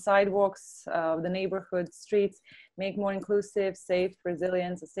 the sidewalks, the neighborhood streets, make more inclusive, safe,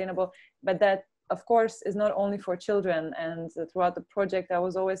 resilient, sustainable. But that, of course, is not only for children. And throughout the project, I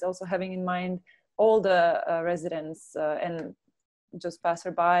was always also having in mind all the residents and just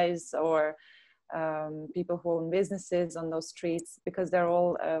passerbys, or people who own businesses on those streets, because they're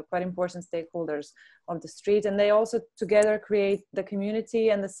all quite important stakeholders of the street, and they also together create the community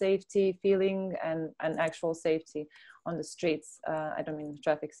and the safety feeling and actual safety on the streets. I don't mean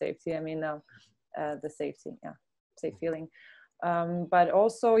traffic safety, I mean the safety, yeah, safe feeling. But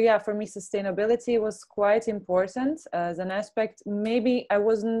also, yeah, for me, sustainability was quite important as an aspect. Maybe I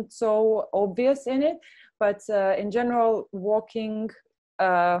wasn't so obvious in it, but in general, walking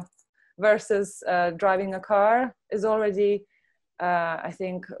versus driving a car is already, I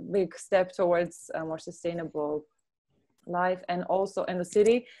think, a big step towards a more sustainable life, and also in the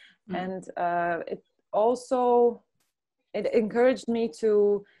city. And it also, it encouraged me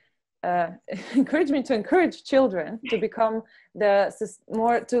to encourage children to become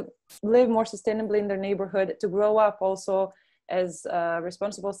to live more sustainably in their neighborhood, to grow up also as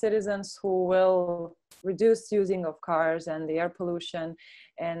responsible citizens who will reduce using of cars and the air pollution,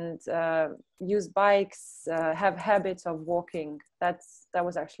 and use bikes, have habits of walking. That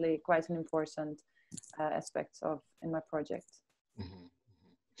was actually quite an important aspect in my project.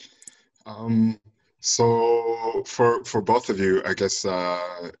 Mm-hmm. So for both of you, I guess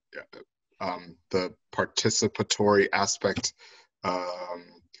the participatory aspect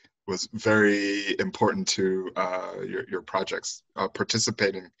was very important to your projects.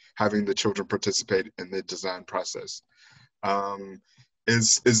 Having the children participate in the design process.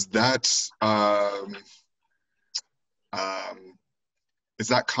 Is that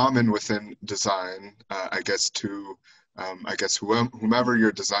common within design? I guess whomever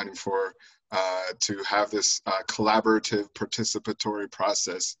you're designing for, to have this collaborative participatory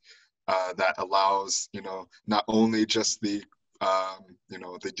process that allows, not only just the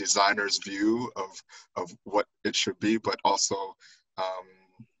the designer's view of what it should be, but also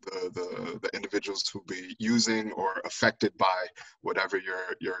the individuals who will be using or affected by whatever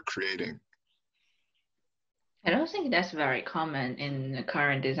you're creating. I don't think that's very common in the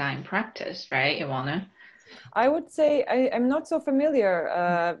current design practice, right, Ivona? I would say I'm not so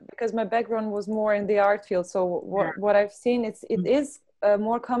familiar because my background was more in the art field. So what I've seen, it is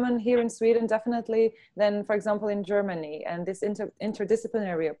more common here in Sweden, definitely, than, for example, in Germany. And this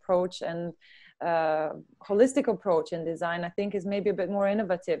interdisciplinary approach and holistic approach in design, I think, is maybe a bit more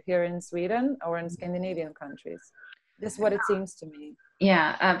innovative here in Sweden or in Scandinavian countries. This is what it seems to me.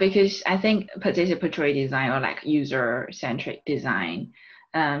 Yeah, because I think participatory design, or like user-centric design,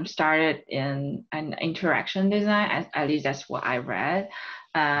 started in an interaction design. At least that's what I read.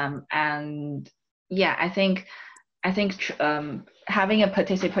 And yeah, I think having a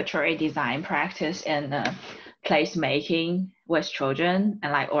participatory design practice in placemaking with children,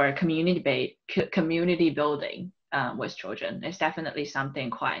 and or community building with children is definitely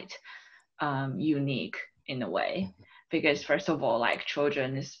something quite unique in a way. Because first of all,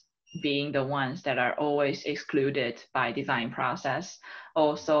 children is being the ones that are always excluded by design process.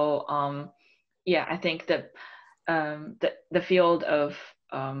 Also, I think that the field of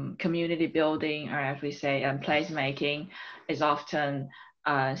community building, or as we say, placemaking, is often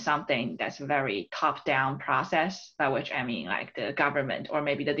something that's a very top-down process, by which I mean the government or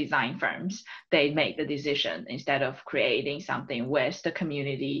maybe the design firms, they make the decision instead of creating something with the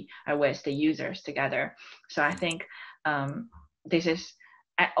community or with the users together. So I think this is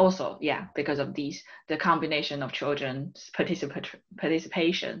also, because of the combination of children's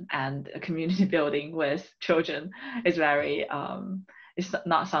participation and community building with children is very it's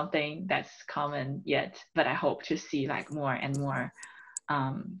not something that's common yet, but I hope to see more and more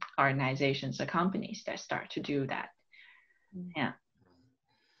organizations or companies that start to do that.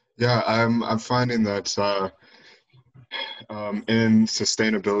 I'm finding that in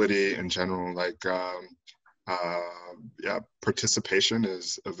sustainability in general, participation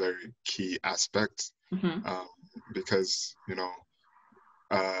is a very key aspect. Because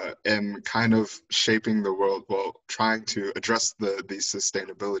in kind of shaping the world, trying to address these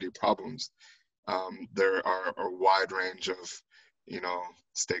sustainability problems, there are a wide range of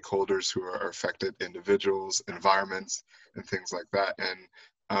stakeholders who are affected, individuals, environments, and things like that. And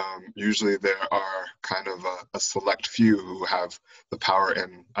usually there are kind of a select few who have the power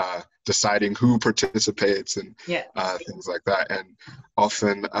in deciding who participates and things like that. And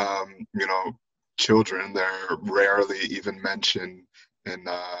often, children, they're rarely even mentioned in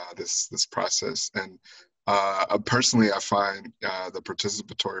this process. And personally, I find the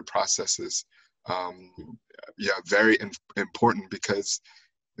participatory processes very important, because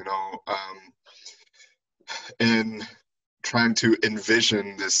in trying to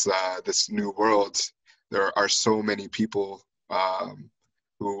envision this new world, there are so many people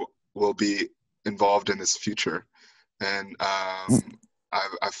who will be involved in this future, and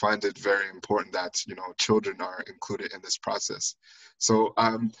I find it very important that, you know, children are included in this process. So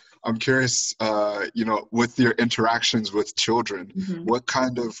I'm curious, you know, with your interactions with children, what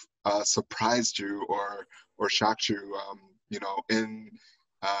kind of surprised you or shocked you, you know, in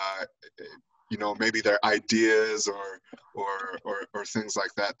you know, maybe their ideas or things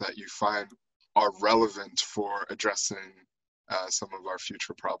like that that you find are relevant for addressing some of our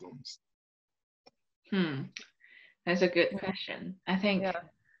future problems? That's a good question. I think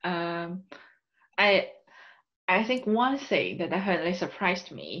Yeah. I think one thing that definitely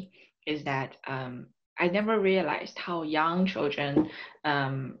surprised me is that I never realized how young children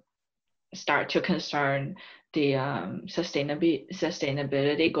start to concern the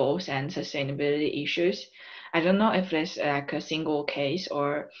sustainability goals and sustainability issues. I don't know if it's like a single case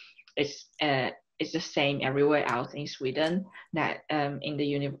or it's the same everywhere else in Sweden. That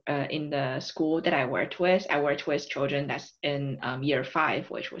in the school that I worked with children that's in year 5,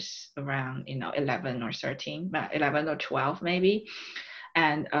 which was around 11 or 13, 11 or 12 maybe.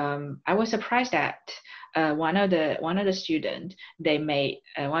 And I was surprised that one of the student they made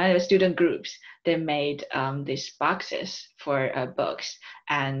one of the student groups they made these boxes for books,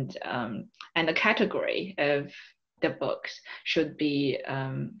 and the category of the books should be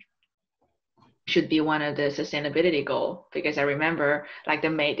one of the sustainability goal, because I remember like they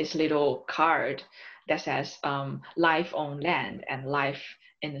made this little card that says life on land and life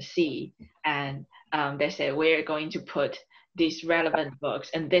in the sea, and they said we're going to put these relevant books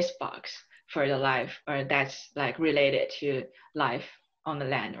in this box for the life or that's like related to life on the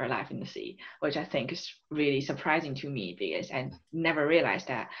land or life in the sea, which I think is really surprising to me because I never realized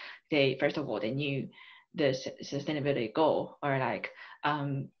that they first of all they knew the sustainability goal, or like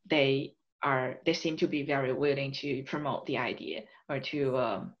they seem to be very willing to promote the idea or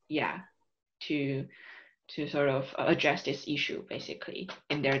to to sort of address this issue basically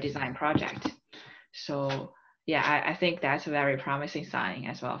in their design project. So yeah, I think that's a very promising sign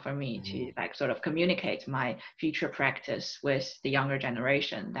as well for me to like sort of communicate my future practice with the younger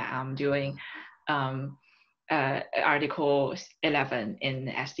generation that I'm doing Article 11 in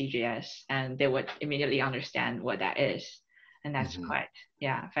SDGs, and they would immediately understand what that is. And that's quite,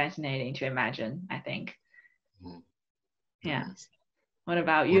 fascinating to imagine, I think. Yeah. What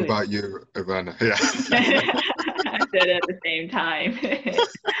about you? What about you, Ivona? Yeah. I said it at the same time.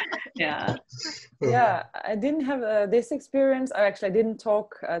 Yeah. Yeah, I didn't have this experience. I didn't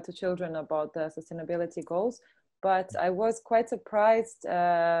talk to children about the sustainability goals, but I was quite surprised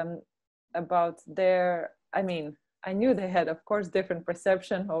about their, I mean, I knew they had, of course, different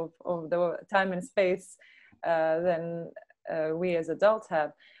perception of the time and space than we as adults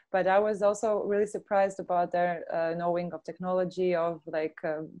have. But I was also really surprised about their knowing of technology, of like,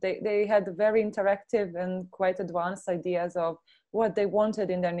 they had very interactive and quite advanced ideas of what they wanted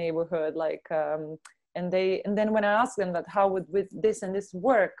in their neighborhood, like, and then when I asked them that how would with this and this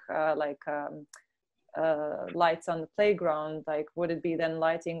work, lights on the playground, like would it be then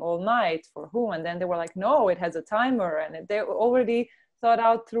lighting all night for whom? And then they were like, no, it has a timer, and they already thought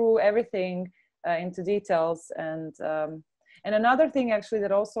out through everything into details. And another thing actually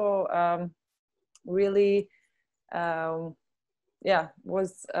that also really was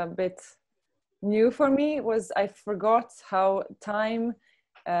a bit new for me was I forgot how time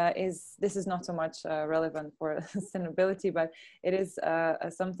this is not so much relevant for sustainability, but it is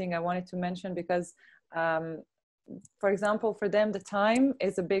something I wanted to mention because for example, for them the time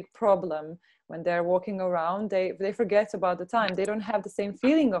is a big problem. When they're walking around, they forget about the time. They don't have the same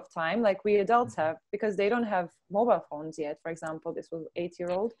feeling of time like we adults have, because they don't have mobile phones yet. For example, this was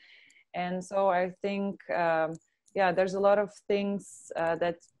 8-year-old. And so I think there's a lot of things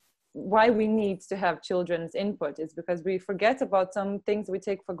that why we need to have children's input is because we forget about some things we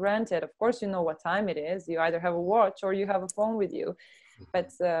take for granted. Of course, you know what time it is. You either have a watch or you have a phone with you.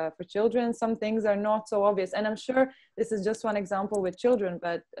 But for children, some things are not so obvious. And I'm sure this is just one example with children,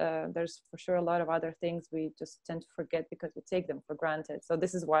 but there's for sure a lot of other things we just tend to forget because we take them for granted. So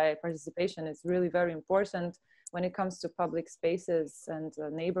this is why participation is really very important when it comes to public spaces and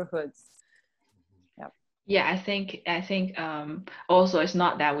neighborhoods. Yeah, I think also it's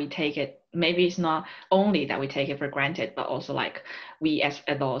not that we take it, maybe it's not only that we take it for granted, but also like we as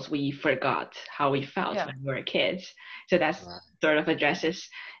adults, we forgot how we felt when we were kids. So that's sort of addresses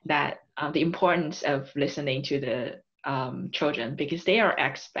that the importance of listening to the children, because they are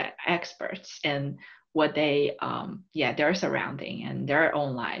experts in what they their surrounding and their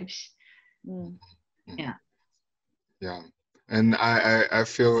own lives. Yeah, and I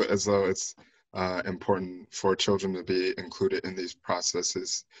feel as though it's important for children to be included in these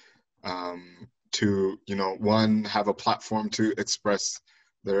processes, to, you know, one, have a platform to express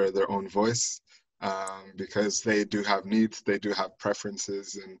their own voice, because they do have needs, they do have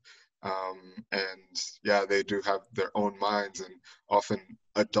preferences, and yeah, they do have their own minds, and often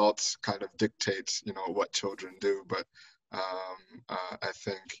adults kind of dictate, you know, what children do. But I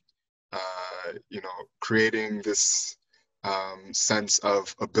think, you know, creating this sense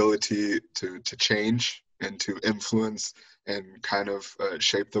of ability to change and to influence and kind of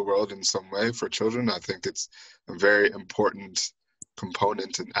shape the world in some way for children, I think it's a very important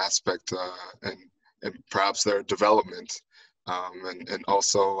component and aspect, and perhaps their development, and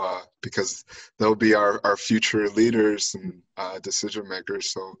also because they'll be our future leaders and decision makers.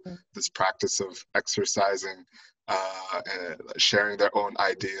 So this practice of exercising, and sharing their own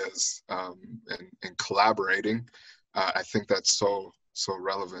ideas, and collaborating, I think that's so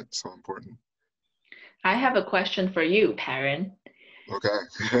relevant, so important. I have a question for you, Parren.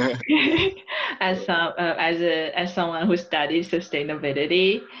 Okay. As someone who studies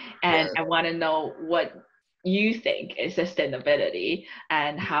sustainability, and Yeah. I want to know what you think is sustainability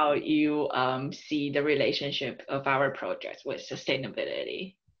and how you see the relationship of our projects with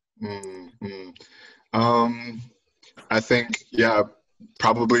sustainability. I think, yeah,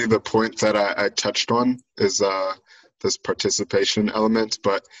 probably the point that I touched on is this participation element,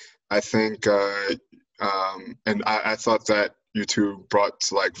 but I think, and I thought that you two brought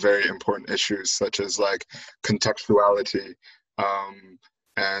like very important issues such as like contextuality,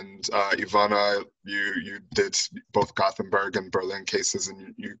 and Ivona, you did both Gothenburg and Berlin cases,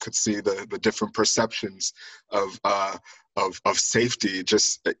 and you could see the different perceptions of safety,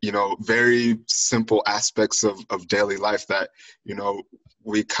 just, you know, very simple aspects of daily life that, you know,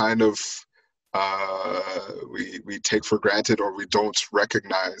 we kind of we take for granted or we don't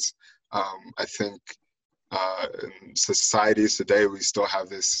recognize. I think in societies today, we still have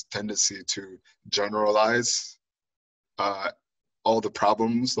this tendency to generalize all the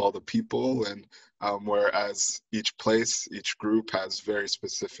problems, all the people, and whereas each place, each group has very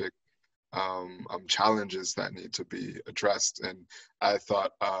specific challenges that need to be addressed. And I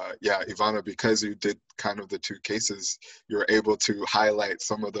thought, yeah, Ivona, because you did kind of the two cases, you're able to highlight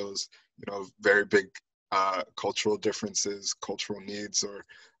some of those, you know, very big cultural differences, cultural needs, or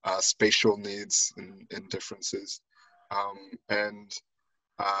spatial needs and differences. And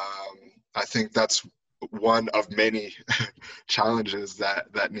I think that's one of many challenges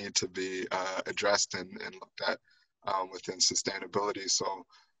that need to be addressed and looked at within sustainability. So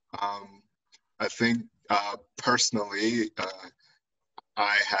I think personally,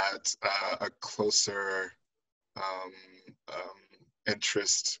 I had a closer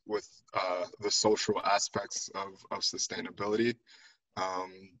interest with the social aspects of sustainability.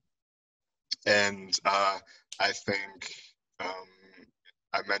 And I think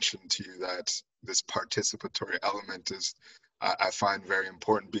I mentioned to you that this participatory element is, I find very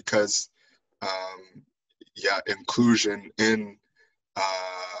important because, yeah, inclusion in,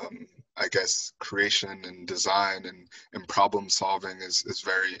 I guess, creation and design and problem solving is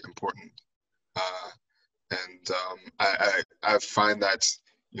very important. And I find that,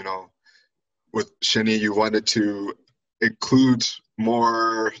 you know, with Xinyi, you wanted to include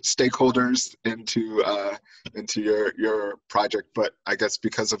more stakeholders into your project, but I guess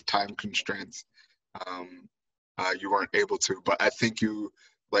because of time constraints, you weren't able to. But I think you,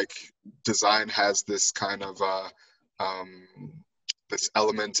 like, design has this kind of this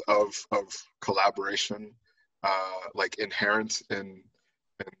element of collaboration, like inherent in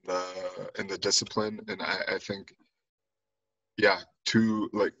the discipline, and I think, yeah, to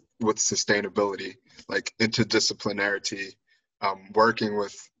like with sustainability, like interdisciplinarity, working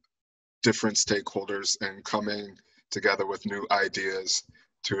with different stakeholders and coming together with new ideas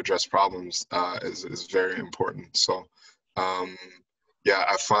to address problems is very important. So yeah,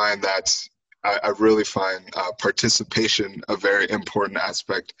 I find that I really find participation a very important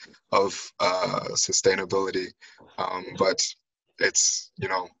aspect of sustainability, but it's, you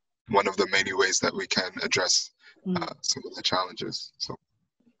know, one of the many ways that we can address some of the challenges. So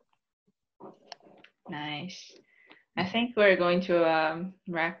nice. I think we're going to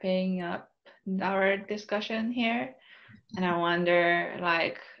wrapping up our discussion here, and I wonder,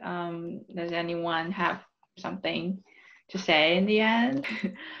 like, does anyone have something to say in the end?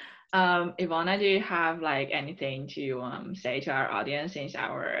 Ivona, do you have like anything to say to our audience since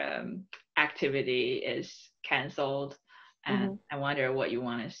our activity is canceled? And I wonder what you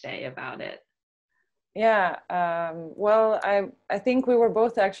want to say about it. Yeah, well, I think we were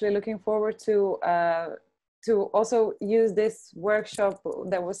both actually looking forward to to also use this workshop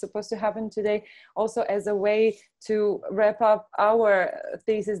that was supposed to happen today also as a way to wrap up our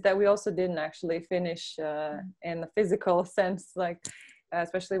thesis that we also didn't actually finish in a physical sense, like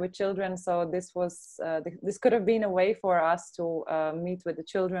especially with children. So this was this could have been a way for us to meet with the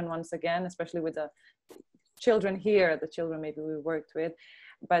children once again, especially with the children here, the children maybe we worked with,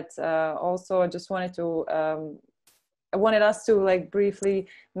 but also I just wanted to I wanted us to like briefly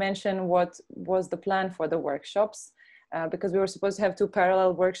mention what was the plan for the workshops, because we were supposed to have 2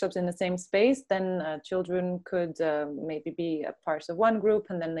 parallel workshops in the same space. Then children could maybe be a part of one group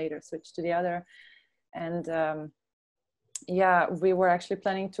and then later switch to the other. And yeah, we were actually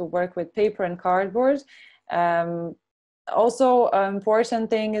planning to work with paper and cardboard. Also, an important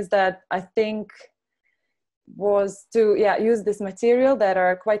thing is that I think was to use this material that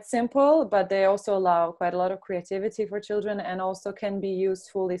are quite simple, but they also allow quite a lot of creativity for children and also can be used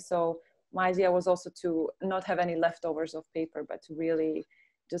fully. So my idea was also to not have any leftovers of paper, but to really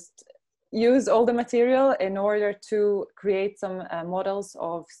just use all the material in order to create some models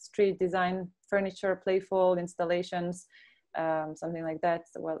of street design, furniture, playful installations, something like that.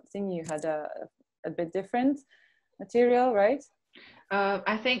 Well, Xinyi, you had a bit different material, right?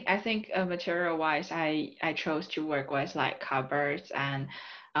 I think material-wise, I chose to work with like cupboards and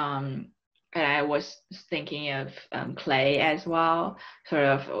I was thinking of clay as well. Sort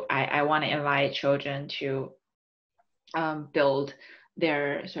of, I want to invite children to build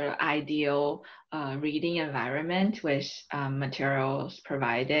their sort of ideal reading environment with materials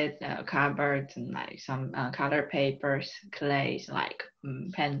provided, cupboards and like some colored papers, clays, like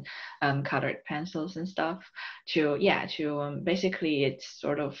colored pencils and stuff. To basically it's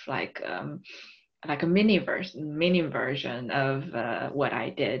sort of like a mini version of what I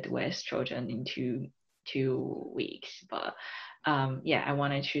did with children in two weeks, but I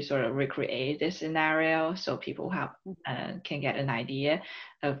wanted to sort of recreate this scenario so people can get an idea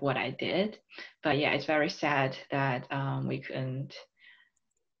of what I did. But yeah, it's very sad that we couldn't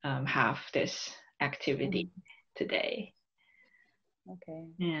have this activity today. Okay.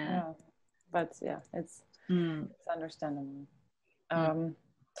 Yeah. But yeah, it's understandable.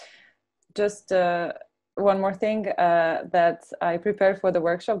 Just one more thing that I prepared for the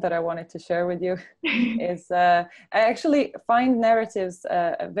workshop that I wanted to share with you is I actually find narratives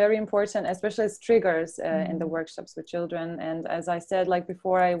very important, especially as triggers in the workshops with children. And as I said, like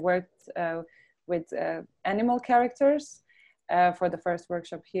before, I worked with animal characters for the first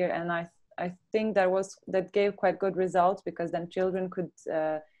workshop here. And I think that gave quite good results, because then children could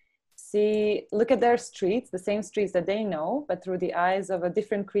look at their streets, the same streets that they know, but through the eyes of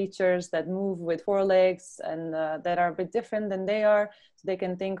different creatures that move with 4 legs and that are a bit different than they are. So they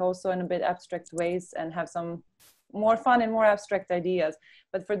can think also in a bit abstract ways and have some more fun and more abstract ideas.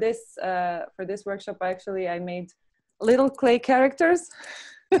 But for this workshop, I made little clay characters.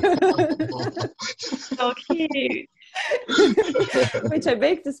 So cute. Which I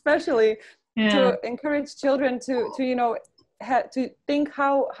baked especially to encourage children to think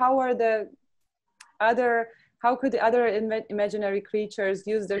how could the other imaginary creatures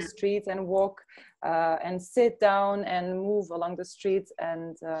use their streets and walk and sit down and move along the streets,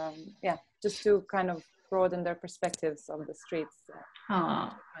 and just to kind of broaden their perspectives of the streets.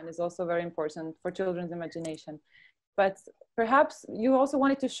 And is also very important for children's imagination. But perhaps you also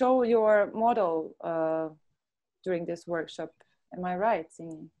wanted to show your model during this workshop. Am I right,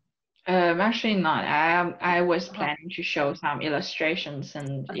 Xinyi? Actually not. I was planning to show some illustrations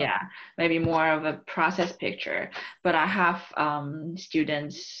and maybe more of a process picture. But I have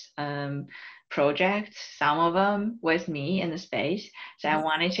students projects, some of them with me in the space. So I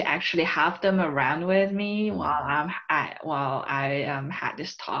wanted to actually have them around with me while I had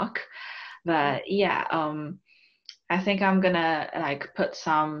this talk. But I think I'm gonna like put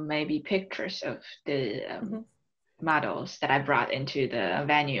some maybe pictures of the models that I brought into the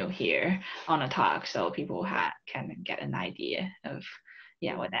venue here on a talk, so people can get an idea of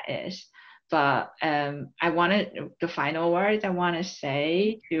what that is. But I wanted the final words I want to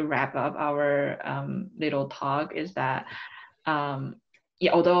say to wrap up our little talk is that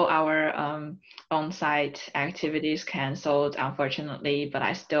although our on-site activities canceled, unfortunately, but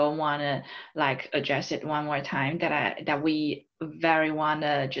I still want to like address it one more time that we very want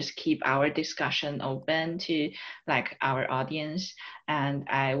to just keep our discussion open to like our audience, and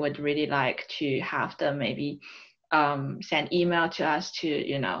I would really like to have them maybe send email to us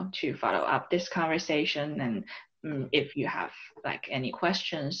to follow up this conversation, and if you have like any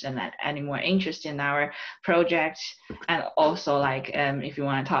questions and any more interest in our project, and also like if you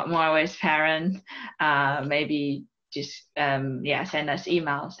want to talk more with Parren, maybe just send us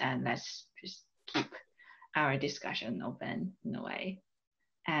emails and let's just keep our discussion open in a way.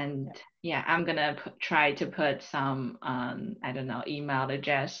 And yeah, I'm gonna try to put some I don't know, email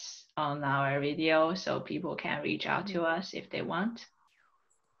address on our video so people can reach out to us if they want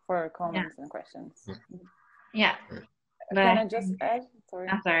for comments and questions. Yeah. But can I just add? Sorry.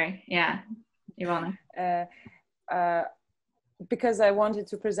 I'm sorry. Yeah, Ivona. Because I wanted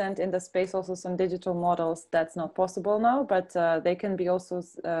to present in the space also some digital models, that's not possible now, but they can be also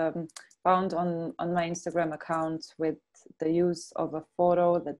found on my Instagram account with the use of a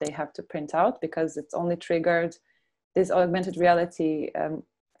photo that they have to print out, because it's only triggered, this augmented reality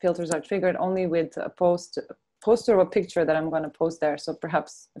filters are triggered only with a poster or a picture that I'm going to post there. So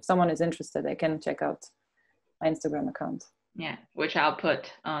perhaps if someone is interested, they can check out my Instagram account. Yeah, which I'll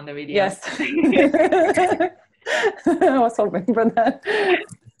put on the video. Yes. I was hoping for that.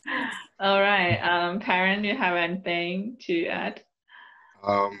 All right. Parren, do you have anything to add?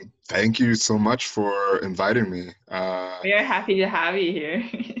 Thank you so much for inviting me. We are happy to have you here.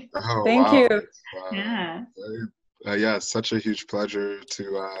 Oh, Thank wow. you. Yeah. Yeah, such a huge pleasure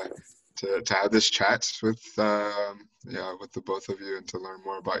to have this chat with with the both of you and to learn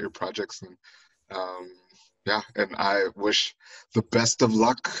more about your projects. And yeah, and I wish the best of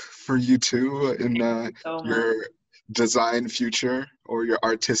luck for you too in your design future or your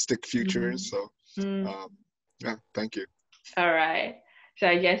artistic future. So yeah, thank you. All right. So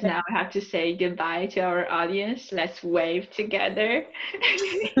I guess now I have to say goodbye to our audience. Let's wave together.